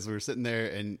because we were sitting there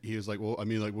and he was like, well, I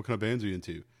mean, like, what kind of bands are you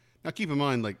into? Now, keep in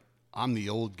mind, like, I'm the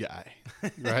old guy,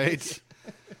 right?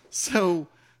 So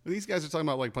when these guys are talking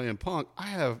about like playing punk, I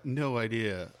have no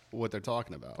idea what they're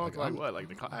talking about. Punk like what? Like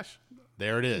the Clash?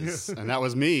 There it is. And that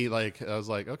was me. Like, I was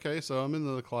like, okay, so I'm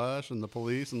into the Clash and the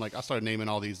Police. And like, I started naming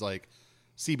all these like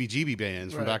CBGB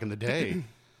bands from back in the day.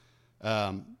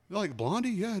 Like Blondie?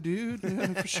 Yeah, dude.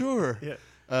 Yeah, for sure.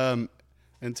 Yeah.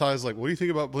 And Ty's like, what do you think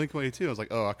about Blink-182? I was like,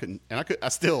 oh, I couldn't. And I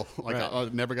still, like, right. I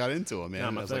never got into them,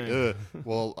 man. I was like, ugh.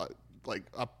 Well,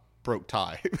 I broke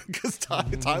Ty because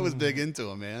Ty was big into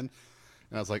them, man.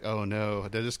 And I was like, oh no,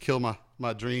 did I just kill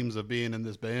my dreams of being in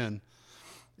this band?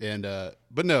 And,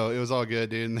 but no, it was all good,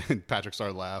 dude. And then Patrick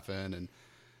started laughing. And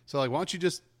so like, why don't you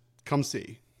just come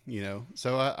see,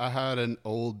 So I had an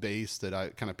old bass that I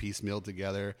kind of piecemealed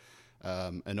together.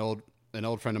 An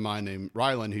old friend of mine named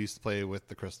Rylan, who used to play with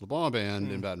the Chris LeBlanc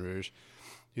band in Baton Rouge.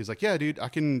 He was like, yeah, dude, I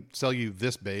can sell you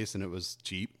this bass. And it was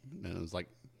cheap. And it was like,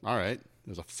 all right. It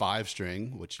was a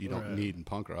 5-string, which you don't need in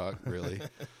punk rock, really.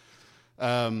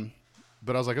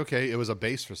 But I was like, okay, it was a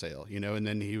bass for sale, and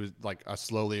then he was like, I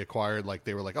slowly acquired, like,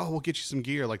 they were like, oh, we'll get you some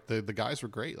gear. Like the guys were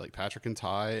great. Like Patrick and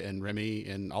Ty and Remy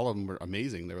and all of them were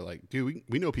amazing. They were like, dude,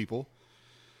 we know people.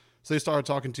 So they started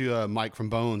talking to Mike from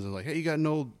Bones and like, hey, you got an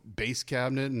old bass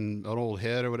cabinet and an old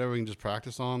head or whatever we can just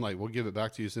practice on? Like, we'll give it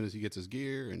back to you as soon as he gets his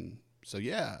gear. And so,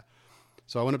 yeah.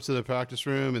 So I went up to the practice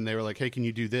room and they were like, hey, can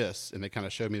you do this? And they kind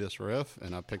of showed me this riff.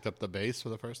 And I picked up the bass for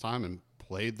the first time and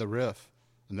played the riff.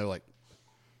 And they're like,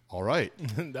 all right.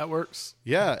 That works.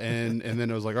 Yeah. And then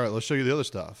it was like, all right, let's show you the other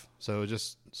stuff. So I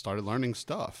just started learning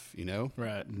stuff,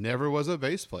 Right. Never was a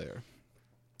bass player.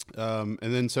 And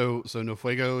then so No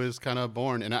Fuego is kind of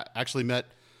born. And I actually met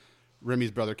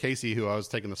Remy's brother, Casey, who I was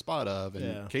taking the spot of.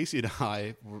 And Casey and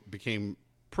I became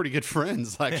pretty good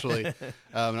friends, actually. And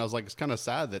I was like, it's kind of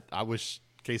sad that I wish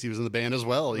Casey was in the band as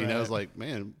well. I was like,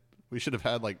 man, we should have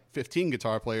had like 15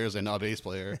 guitar players and not a bass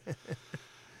player.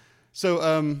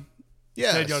 So,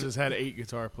 yeah. Y'all just had 8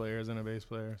 guitar players and a bass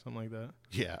player or something like that.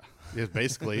 Yeah,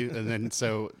 basically. And then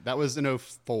so that was in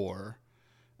 2004.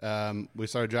 We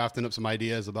started drafting up some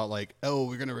ideas about like, oh,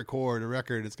 we're going to record a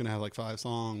record. It's going to have like 5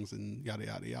 songs and yada,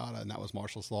 yada, yada. And that was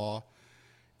Marshall's Law.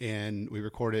 And we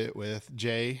recorded it with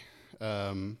Jay,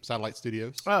 Satellite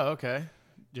Studios. Oh, okay.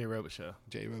 Jay Robichaux.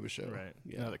 Right.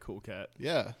 Yeah. Another cool cat.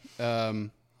 Yeah. And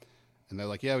they're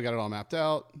like, yeah, we got it all mapped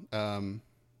out.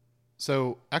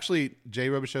 So actually, Jay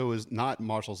Robichaux was not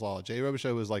Marshall's Law. Jay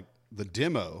Robichaux was like the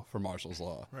demo for Marshall's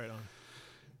Law. Right on.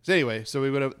 So anyway, so we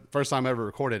would have first time I ever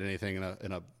recorded anything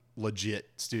in a legit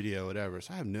studio, whatever.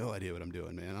 So I have no idea what I'm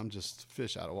doing, man. I'm just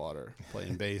fish out of water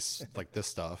playing bass like this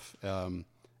stuff. And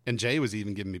Jay was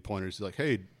even giving me pointers. He's like,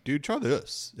 "Hey, dude, try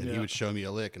this," and he would show me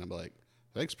a lick, and I'm like,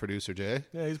 "Thanks, producer Jay."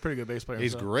 Yeah, he's a pretty good bass player.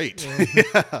 He's great.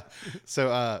 Yeah.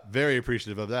 So very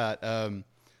appreciative of that.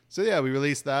 So yeah, we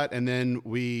released that, and then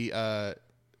we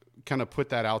kind of put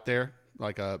that out there,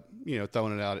 like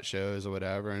throwing it out at shows or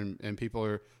whatever, and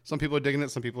some people are digging it,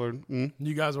 some people are.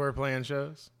 You guys were playing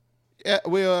shows? Yeah,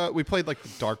 we played like the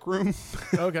Dark Room,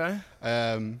 okay,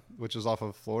 which was off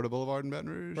of Florida Boulevard in Baton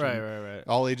Rouge, right.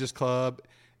 All Ages Club,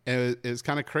 and it was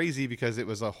kind of crazy because it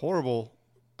was a horrible.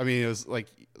 I mean, it was like,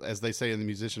 as they say in the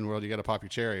musician world, you got to pop your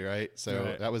cherry, right?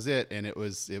 So that was it, and it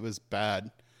was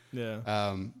bad.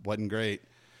 Yeah, wasn't great.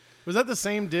 Was that the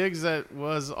same digs that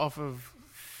was off of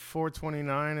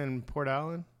 429 in Port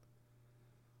Allen.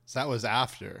 So that was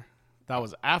after. That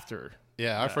was after.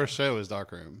 Yeah, our first show was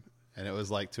Darkroom, and it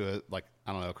was like to a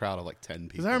I don't know, a crowd of like 10 people.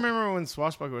 Because I remember when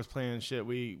Swashbuckler was playing shit,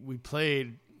 we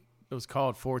played. It was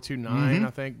called 429, I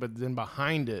think, but then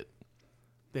behind it,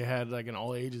 they had like an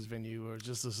all ages venue or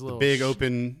just this little big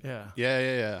open.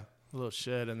 yeah, little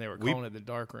shed, and they were calling it the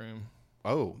Dark Room.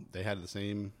 Oh, they had the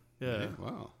same. Yeah.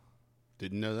 Wow,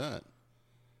 didn't know that.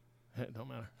 It don't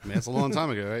matter. I mean, it's a long time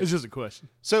ago, right? It's just a question.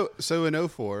 So in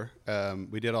 04,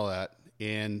 we did all that,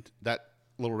 and that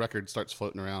little record starts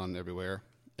floating around everywhere.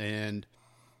 And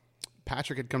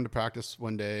Patrick had come to practice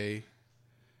one day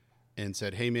and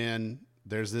said, "Hey, man,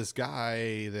 there's this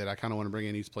guy that I kind of want to bring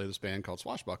in. He's played this band called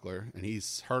Swashbuckler, and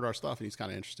he's heard our stuff, and he's kind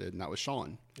of interested." And that was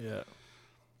Sean. Yeah.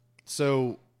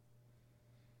 So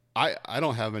I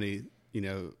don't have any,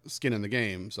 skin in the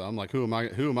game. So I'm like, who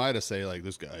am I to say like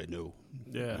this guy? No.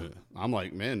 Yeah. I'm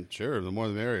like, man, sure. The more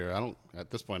the merrier.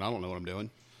 At this point, I don't know what I'm doing.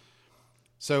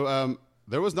 So,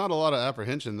 there was not a lot of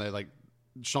apprehension.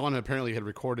 Sean apparently had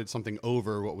recorded something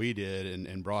over what we did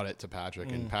and brought it to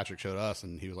Patrick, and Patrick showed us,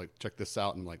 and he was like, check this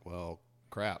out. And I'm like, well,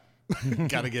 crap,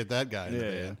 got to get that guy in the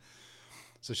band. Yeah.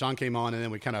 So Sean came on, and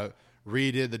then we kind of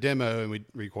redid the demo, and we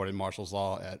recorded Marshall's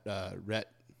Law at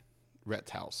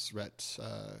Rhett's house. Rhett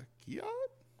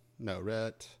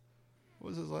what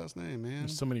was his last name, man?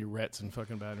 There's so many Rhetts in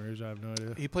fucking Baton Rouge, I have no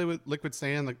idea. He played with Liquid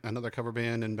Sand, another cover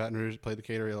band in Baton Rouge, played the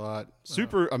Catery a lot.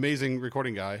 Super amazing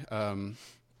recording guy.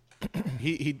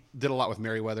 He did a lot with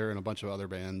Merriweather and a bunch of other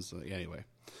bands. Anyway,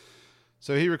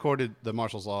 so he recorded the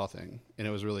Marshall's Law thing, and it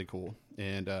was really cool.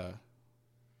 And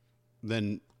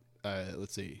then,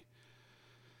 let's see,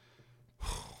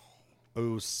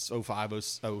 05,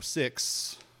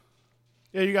 06.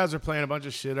 Yeah, you guys are playing a bunch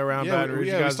of shit around Baton Rouge.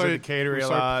 You guys started did the Catery a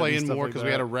lot. We started playing more because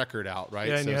we had a record out, right?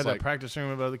 Yeah, and so you had that practice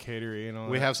room above the Catery and all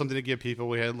that. We have something to give people.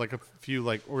 We had like a few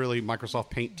like really Microsoft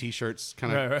Paint T-shirts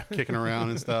kind of kicking around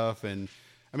and stuff. And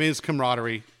I mean, it's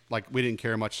camaraderie. Like we didn't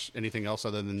care much anything else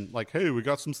other than like, hey, we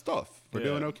got some stuff. We're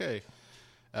doing okay.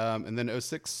 And then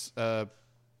 06,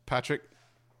 Patrick,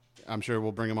 I'm sure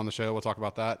we'll bring him on the show. We'll talk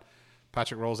about that.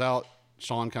 Patrick rolls out.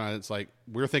 Sean kind of, it's like,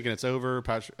 we're thinking it's over.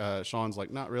 Sean's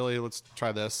like, not really. Let's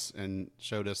try this, and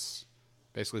showed us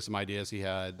basically some ideas he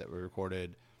had that we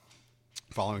recorded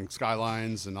following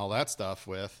Skylines and all that stuff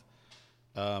with,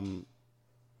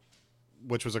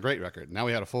 which was a great record. Now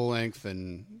we had a full length,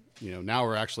 and, now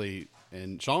we're actually,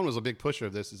 and Sean was a big pusher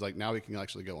of this. He's like, now we can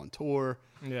actually go on tour.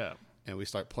 Yeah. And we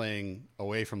start playing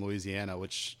away from Louisiana,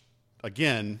 which,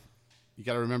 again, you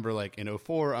got to remember, like in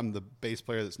 04, I'm the bass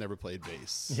player that's never played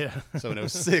bass. Yeah. So in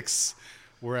 06,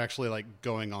 we're actually like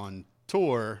going on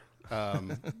tour,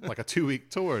 like a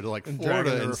 2-week tour to like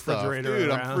Florida and stuff.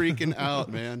 Dude, I'm freaking out,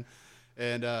 man.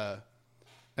 And I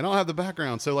don't have the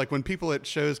background. So like when people at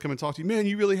shows come and talk to you, man,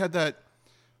 you really had that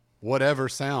whatever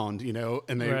sound,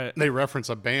 and they reference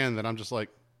a band that I'm just like,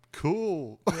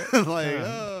 cool. Like,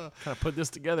 kind of put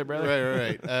this together,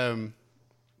 brother. Right.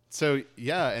 So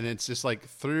yeah, and it's just like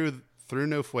through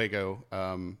No Fuego,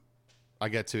 I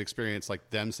get to experience like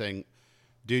them saying,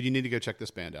 dude, you need to go check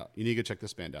this band out. You need to go check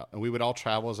this band out. And we would all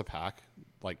travel as a pack.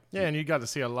 Like, yeah, and you got to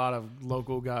see a lot of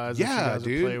local guys. Yeah, that you guys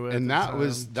dude. Would play with and that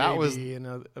was and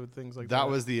other things like that. That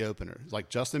was the opener. Like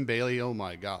Justin Bailey. Oh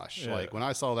my gosh! Yeah. Like when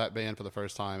I saw that band for the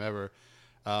first time ever,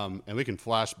 and we can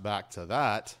flash back to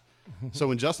that. So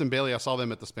when Justin Bailey, I saw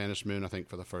them at the Spanish Moon, I think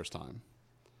for the first time.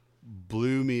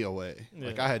 Blew me away. Yeah.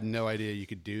 Like I had no idea you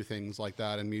could do things like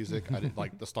that in music. I did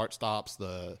like the start stops,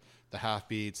 the half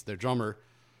beats. Their drummer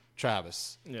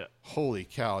Travis. Yeah. Holy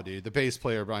cow, dude. The bass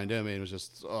player Brian Domain was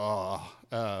just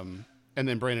and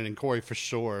then Brandon and Corey for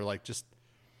sure. Like just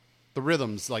the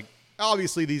rhythms. Like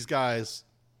obviously these guys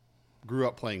grew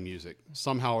up playing music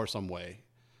somehow or some way.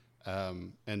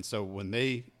 And so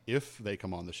if they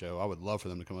come on the show, I would love for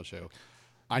them to come on the show.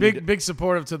 Big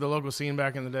supportive to the local scene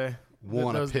back in the day.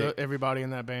 Everybody in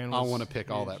that band. I want to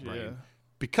pick all that brain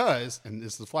because, and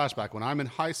this is the flashback. When I'm in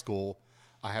high school,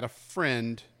 I had a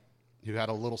friend who had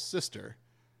a little sister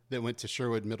that went to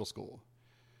Sherwood Middle School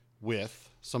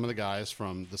with some of the guys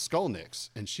from the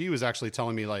Skullnicks, and she was actually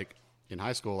telling me like in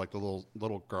high school, like the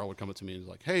little girl would come up to me and was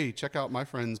like, "Hey, check out my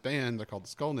friend's band. They're called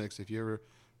the Skullnicks. If you ever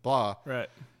blah." Right.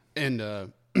 And I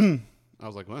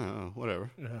was like, "Well, whatever."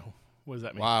 No. What does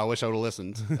that mean? Wow, I wish I would have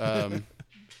listened.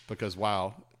 Because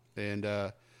wow. And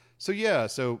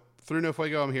so through No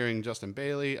Fuego, I'm hearing Justin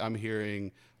Bailey. I'm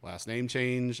hearing Last Name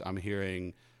Change. I'm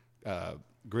hearing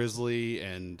Grizzly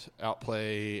and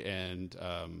Outplay and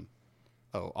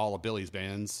all of Billy's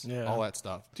bands. Yeah. All that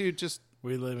stuff. Dude, just...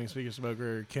 We Living, Speaker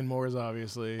Smoker, Ken Moore's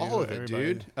obviously. All of it,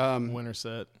 dude. Winter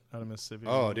Set out of Mississippi.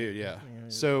 Oh, dude, yeah.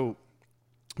 So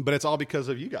but it's all because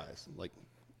of you guys. Like,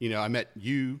 you know, I met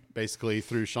you basically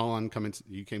through Sean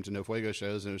you came to No Fuego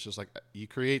shows, and it was just like, you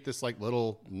create this like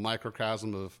little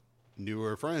microcosm of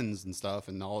newer friends and stuff,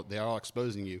 and they're all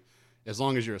exposing you as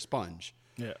long as you're a sponge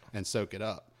and soak it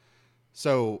up.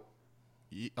 So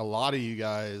a lot of you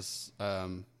guys,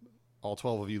 all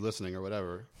 12 of you listening or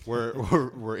whatever,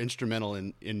 were instrumental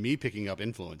in me picking up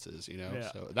influences, you know?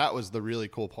 Yeah. So that was the really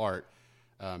cool part.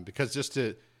 Because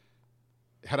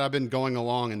had I been going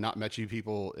along and not met you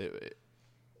people,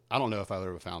 I don't know if I would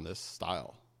have found this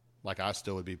style. Like, I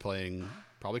still would be playing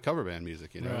probably cover band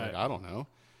music, you know? Right. Like, I don't know.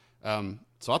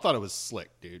 So I thought it was slick,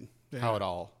 dude, how it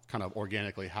all kind of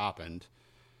organically happened.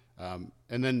 And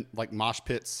then like mosh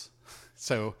pits.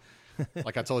 So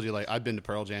like I told you, like I've been to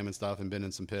Pearl Jam and stuff and been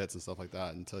in some pits and stuff like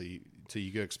that until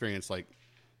you go experience like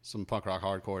some punk rock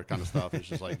hardcore kind of stuff. It's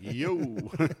just like, yo,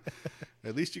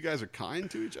 at least you guys are kind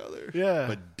to each other. Yeah.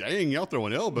 But dang, y'all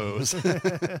throwing elbows.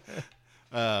 It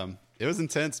was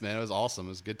intense, man. It was awesome. It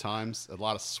was good times. A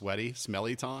lot of sweaty,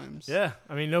 smelly times. Yeah.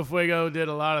 I mean, No Fuego did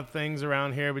a lot of things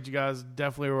around here, but you guys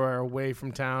definitely were away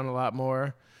from town a lot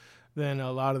more than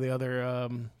a lot of the other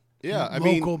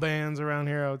local bands around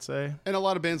here, I would say. And a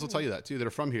lot of bands will tell you that too, that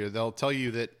are from here. They'll tell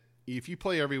you that if you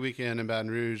play every weekend in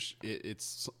Baton Rouge,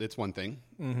 it's one thing.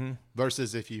 Mm-hmm.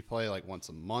 Versus if you play like once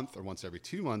a month or once every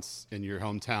 2 months in your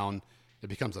hometown, it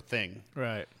becomes a thing.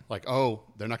 Right. Like, oh,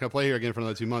 they're not going to play here again for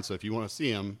another 2 months. So if you want to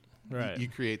see them, right, you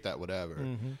create that whatever.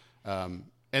 Mm-hmm.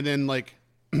 And then like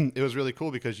it was really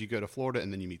cool because you go to Florida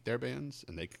and then you meet their bands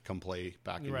and they can come play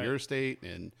back in your state,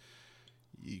 and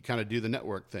you kind of do the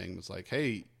network thing. It's like,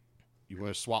 hey, you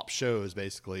want to swap shows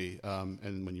basically.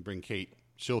 And when you bring Kate,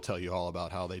 she'll tell you all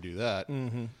about how they do that.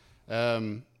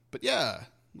 Mm-hmm. But yeah,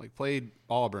 like played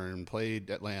Auburn, played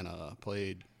Atlanta,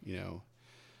 played, you know.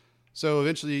 So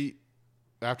eventually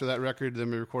after that record,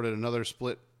 then we recorded another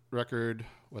split record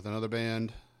with another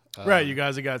band. Right, you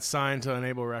guys got signed to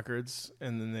Unable Records,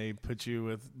 and then they put you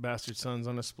with Bastard Sons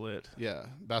on a split. Yeah,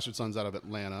 Bastard Sons out of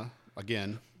Atlanta.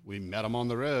 Again, we met them on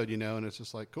the road, you know, and it's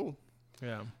just like, cool.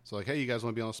 Yeah. So like, hey, you guys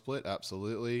want to be on a split?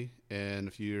 Absolutely. And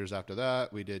a few years after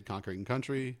that, we did Concrete and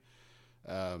Country.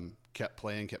 Kept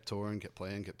playing, kept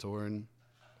touring.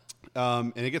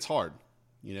 And it gets hard.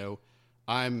 You know,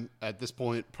 I'm at this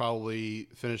point probably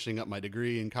finishing up my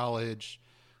degree in college.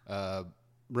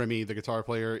 Remy, the guitar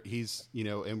player, he's, you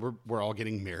know, and we're all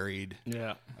getting married.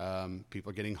 Yeah. People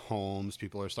are getting homes.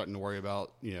 People are starting to worry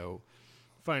about, you know,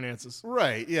 finances.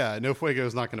 Right. Yeah. No Fuego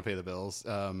is not going to pay the bills.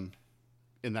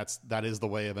 And that is the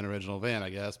way of an original band, I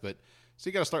guess. But so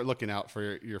you got to start looking out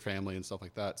for your family and stuff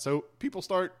like that. So people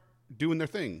start doing their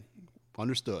thing.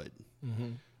 Understood. Mm-hmm.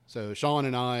 So Sean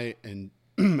and I, and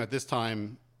at this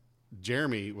time,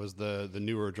 Jeremy was the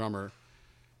newer drummer,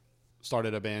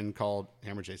 started a band called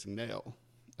Hammer Chasing Nail.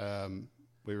 I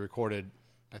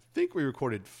think we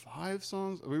recorded 5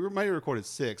 songs. We might have recorded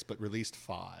 6, but released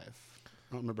 5. I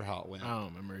don't remember how it went. I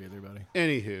don't remember either, buddy.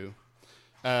 Anywho.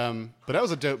 But that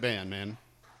was a dope band, man.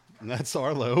 And that's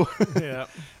Arlo. Yeah.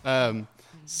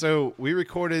 So we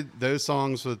recorded those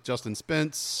songs with Justin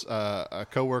Spence, a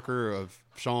coworker of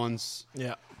Sean's.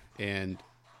 Yeah. And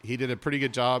he did a pretty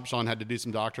good job. Sean had to do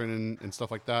some doctoring and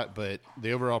stuff like that, but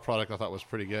the overall product I thought was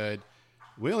pretty good.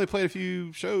 We only played a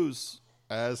few shows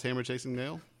as Hammer Chasing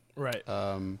Nail. Right.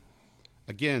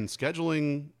 Again,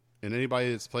 scheduling, and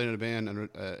anybody that's played in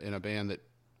a band that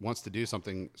wants to do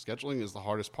something, scheduling is the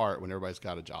hardest part when everybody's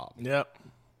got a job. Yep.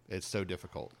 It's so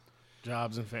difficult.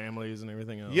 Jobs and families and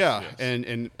everything else. Yeah, yes.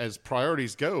 and as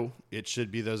priorities go, it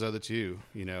should be those other two.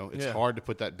 You know, it's hard to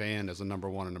put that band as a number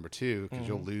 1 and number 2 because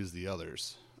you'll lose the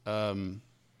others.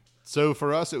 So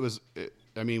for us,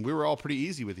 we were all pretty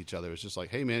easy with each other. It's just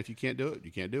like, hey, man, if you can't do it,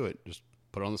 you can't do it. Just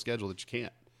put it on the schedule that you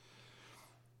can't.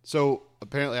 So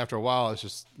apparently after a while, it's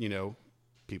just, you know,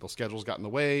 people's schedules got in the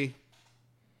way.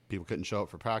 People couldn't show up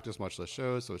for practice, much less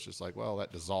shows. So it's just like, well,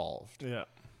 that dissolved. Yeah.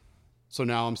 So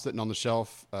now I'm sitting on the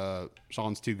shelf.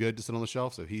 Sean's too good to sit on the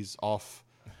shelf, so he's off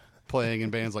playing in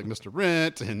bands like Mr.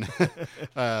 Rent, and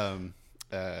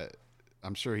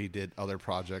I'm sure he did other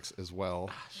projects as well.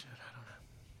 Shit, I don't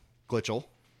know. Glitchell.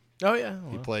 Oh, yeah.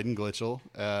 He played in Glitchell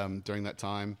during that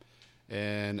time.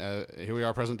 And here we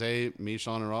are, present day. Me,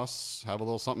 Sean, and Ross have a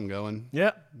little something going.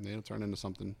 Yeah. It'll turn into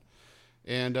something.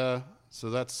 And so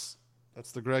that's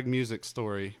the Greg music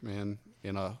story, man.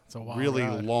 In a really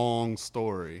ride. long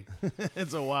story.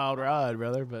 It's a wild ride,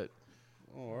 brother, but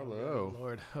hello.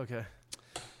 Lord. Okay.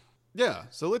 Yeah,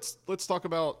 so let's talk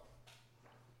about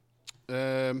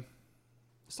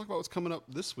what's coming up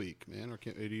this week, man. Or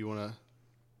do you want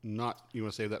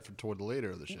to save that for toward the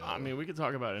later of the show? I mean, we could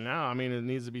talk about it now. I mean, it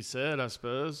needs to be said, I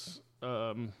suppose,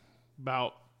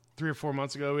 about 3 or 4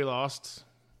 months ago, we lost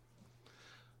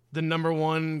the number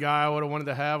one guy I would have wanted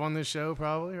to have on this show,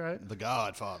 probably, right? The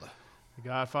Godfather. The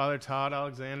Godfather, Todd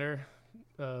Alexander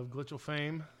of Glitchell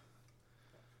fame.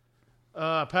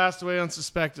 Passed away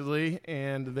unsuspectedly,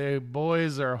 and the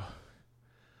boys are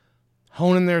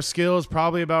honing their skills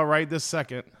probably about right this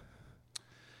second.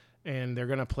 And they're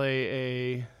going to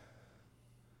play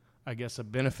a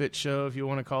benefit show, if you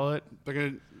want to call it. They're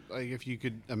going to, like, if you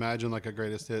could imagine like a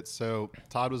greatest hits. So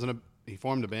Todd he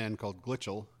formed a band called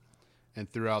Glitchell, and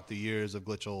throughout the years of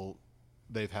Glitchell,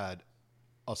 they've had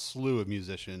a slew of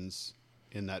musicians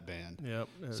in that band. Yep.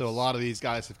 So a lot of these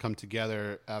guys have come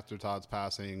together after Todd's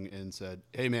passing and said,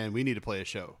 "Hey, man, we need to play a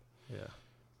show." Yeah.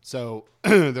 So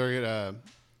they're gonna,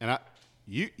 and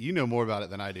you know more about it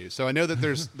than I do. So I know that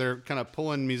they're kind of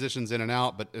pulling musicians in and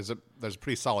out, but there's a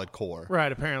pretty solid core.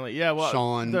 Right. Apparently, yeah. Well,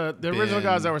 Sean, the original Ben.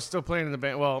 guys that were still playing in the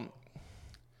band. Well,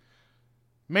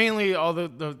 mainly all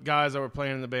the guys that were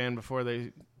playing in the band before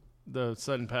the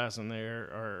sudden passing there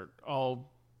are all.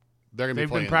 They've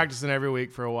been practicing every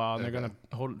week for a while, and Okay. they're going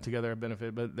to hold together a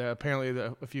benefit. But apparently,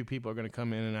 a few people are going to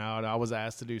come in and out. I was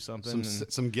asked to do something.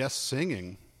 Some guest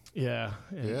singing. Yeah,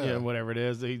 whatever it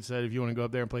is. He said, if you want to go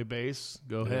up there and play bass,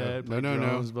 go ahead. Play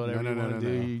drums, whatever you want to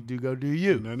do, you do go do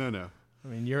you. No. I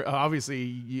mean, you're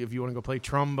obviously if you want to go play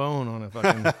trombone on a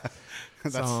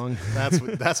fucking song. That's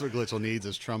what Glitchell needs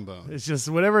is trombone. It's just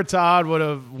whatever Todd would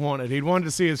have wanted. He'd wanted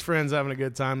to see his friends having a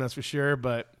good time, that's for sure.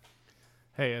 But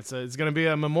hey, it's going to be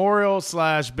a memorial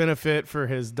 / benefit for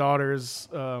his daughters.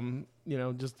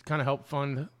 Just kind of help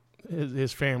fund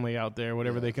his family out there.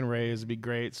 Whatever they can raise would be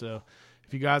great. So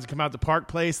if you guys come out to Park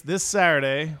Place this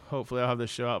Saturday, hopefully I'll have this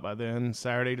show out by then.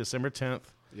 Saturday, December 10th.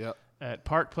 Yep. At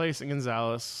Park Place in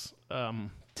Gonzales.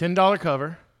 $10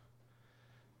 cover.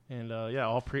 And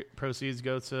all proceeds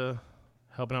go to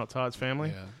helping out Todd's family.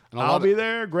 Yeah. And I'll be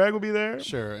there. Greg will be there.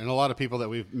 Sure. And a lot of people that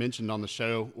we've mentioned on the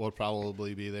show will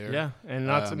probably be there. Yeah. And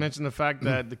not to mention the fact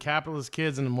that the capitalist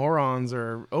kids and the morons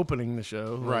are opening the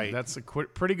show. Right. That's a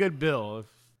pretty good bill.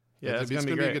 It's going to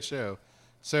be great. A good show.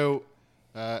 So,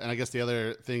 and I guess the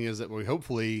other thing is that we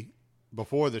hopefully,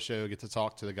 before the show, get to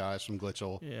talk to the guys from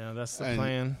Glitchell. Yeah, that's the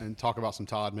plan. And talk about some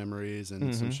Todd memories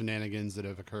and some shenanigans that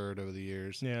have occurred over the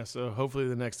years. Yeah, so hopefully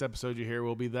the next episode you hear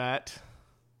will be that.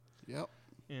 Yep.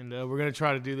 And we're going to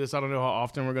try to do this. I don't know how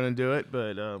often we're going to do it,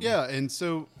 but... yeah, and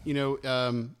so, we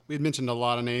had mentioned a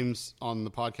lot of names on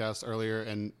the podcast earlier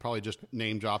and probably just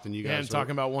name dropping you guys. And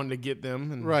talking about wanting to get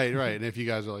them. And Right. And if you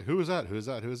guys are like, who is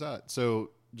that?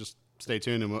 So just stay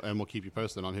tuned and we'll keep you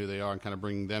posted on who they are and kind of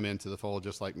bring them into the fold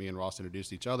just like me and Ross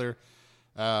introduced each other.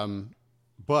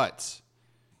 But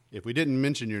if we didn't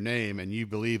mention your name and you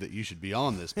believe that you should be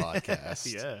on this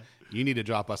podcast, you need to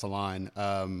drop us a line.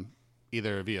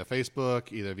 Either via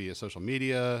Facebook, either via social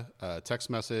media, text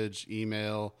message,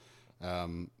 email.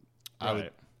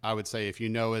 I would say if you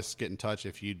know us, get in touch.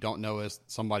 If you don't know us,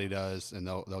 somebody does, and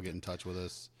they'll get in touch with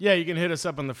us. Yeah, you can hit us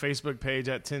up on the Facebook page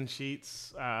at 10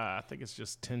 Sheets. I think it's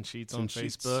just 10 Sheets on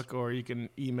Facebook, or you can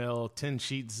email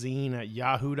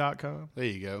 10sheetszine@yahoo.com. There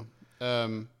you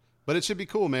go. But it should be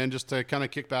cool, man, just to kind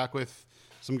of kick back with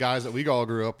some guys that we all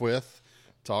grew up with.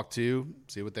 Talk to,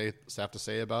 see what they have to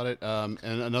say about it. And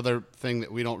another thing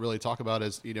that we don't really talk about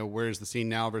is, where's the scene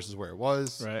now versus where it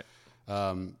was. Right.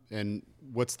 And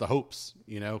what's the hopes,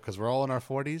 because we're all in our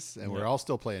 40s and we're all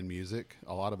still playing music.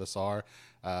 A lot of us are.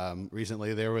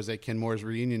 Recently there was a Kenmore's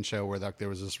reunion show where there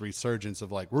was this resurgence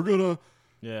of we're going to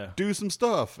do some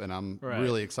stuff. And I'm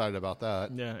really excited about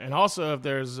that. Yeah. And also if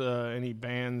there's any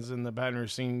bands in the Baton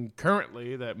Rouge scene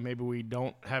currently that maybe we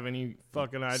don't have any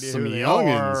fucking idea Some who they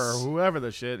youngins. are or whoever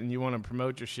the shit, and you want to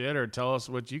promote your shit or tell us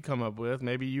what you come up with.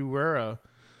 Maybe you were a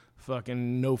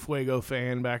fucking No Fuego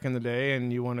fan back in the day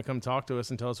and you want to come talk to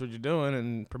us and tell us what you're doing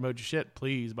and promote your shit,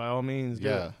 please, by all means.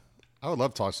 Yeah. I would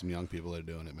love to talk to some young people that are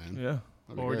doing it, man. Yeah.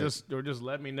 Or great. just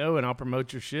let me know and I'll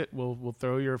promote your shit. We'll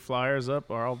throw your flyers up,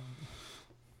 or I'll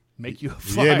make you a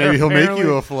flyer. Yeah, maybe he'll make apparently.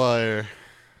 you a flyer.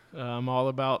 I'm all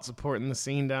about supporting the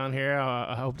scene down here.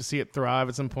 I hope to see it thrive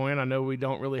at some point. I know we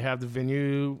don't really have the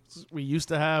venue we used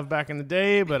to have back in the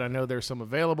day, but I know there's some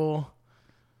available.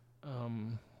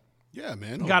 Yeah,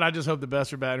 man. God, I just hope the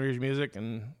best for Baton Rouge music,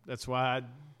 and that's why I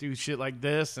do shit like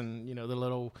this and, the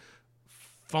little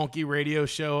funky radio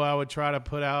show I would try to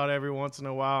put out every once in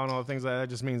a while and all the things like that.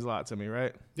 Just means a lot to me,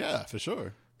 right? Yeah, for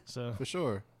sure. So For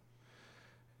sure.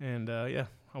 And, I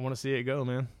want to see it go,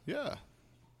 man. Yeah.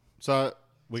 So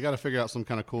we got to figure out some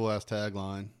kind of cool-ass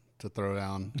tagline to throw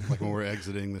down, like when we're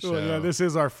exiting the show. Well, yeah, this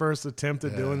is our first attempt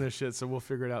at doing this shit, so we'll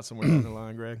figure it out somewhere down the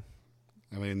line, Greg.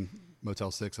 I mean,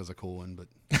 Motel 6 has a cool one, but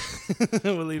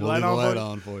we'll leave the we'll light leave the on. light for you.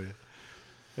 on for you.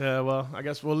 Yeah, well, I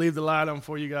guess we'll leave the light on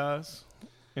for you guys.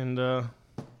 And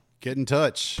Get in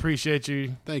touch. appreciate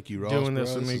you Thank you, Ross. doing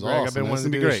this bro. with me, is Greg. I've awesome. been This wanting is to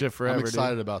gonna do be this great. shit forever, I'm dude.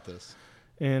 excited about this.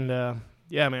 And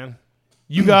yeah, man.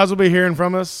 You guys will be hearing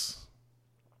from us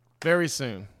very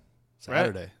soon.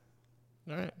 Saturday.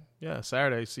 All right. Yeah,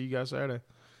 Saturday. See you guys Saturday.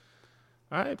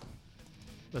 All right.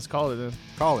 Let's call it then.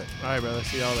 Call it. All right, brother.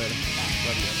 See y'all later.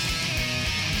 Love you guys.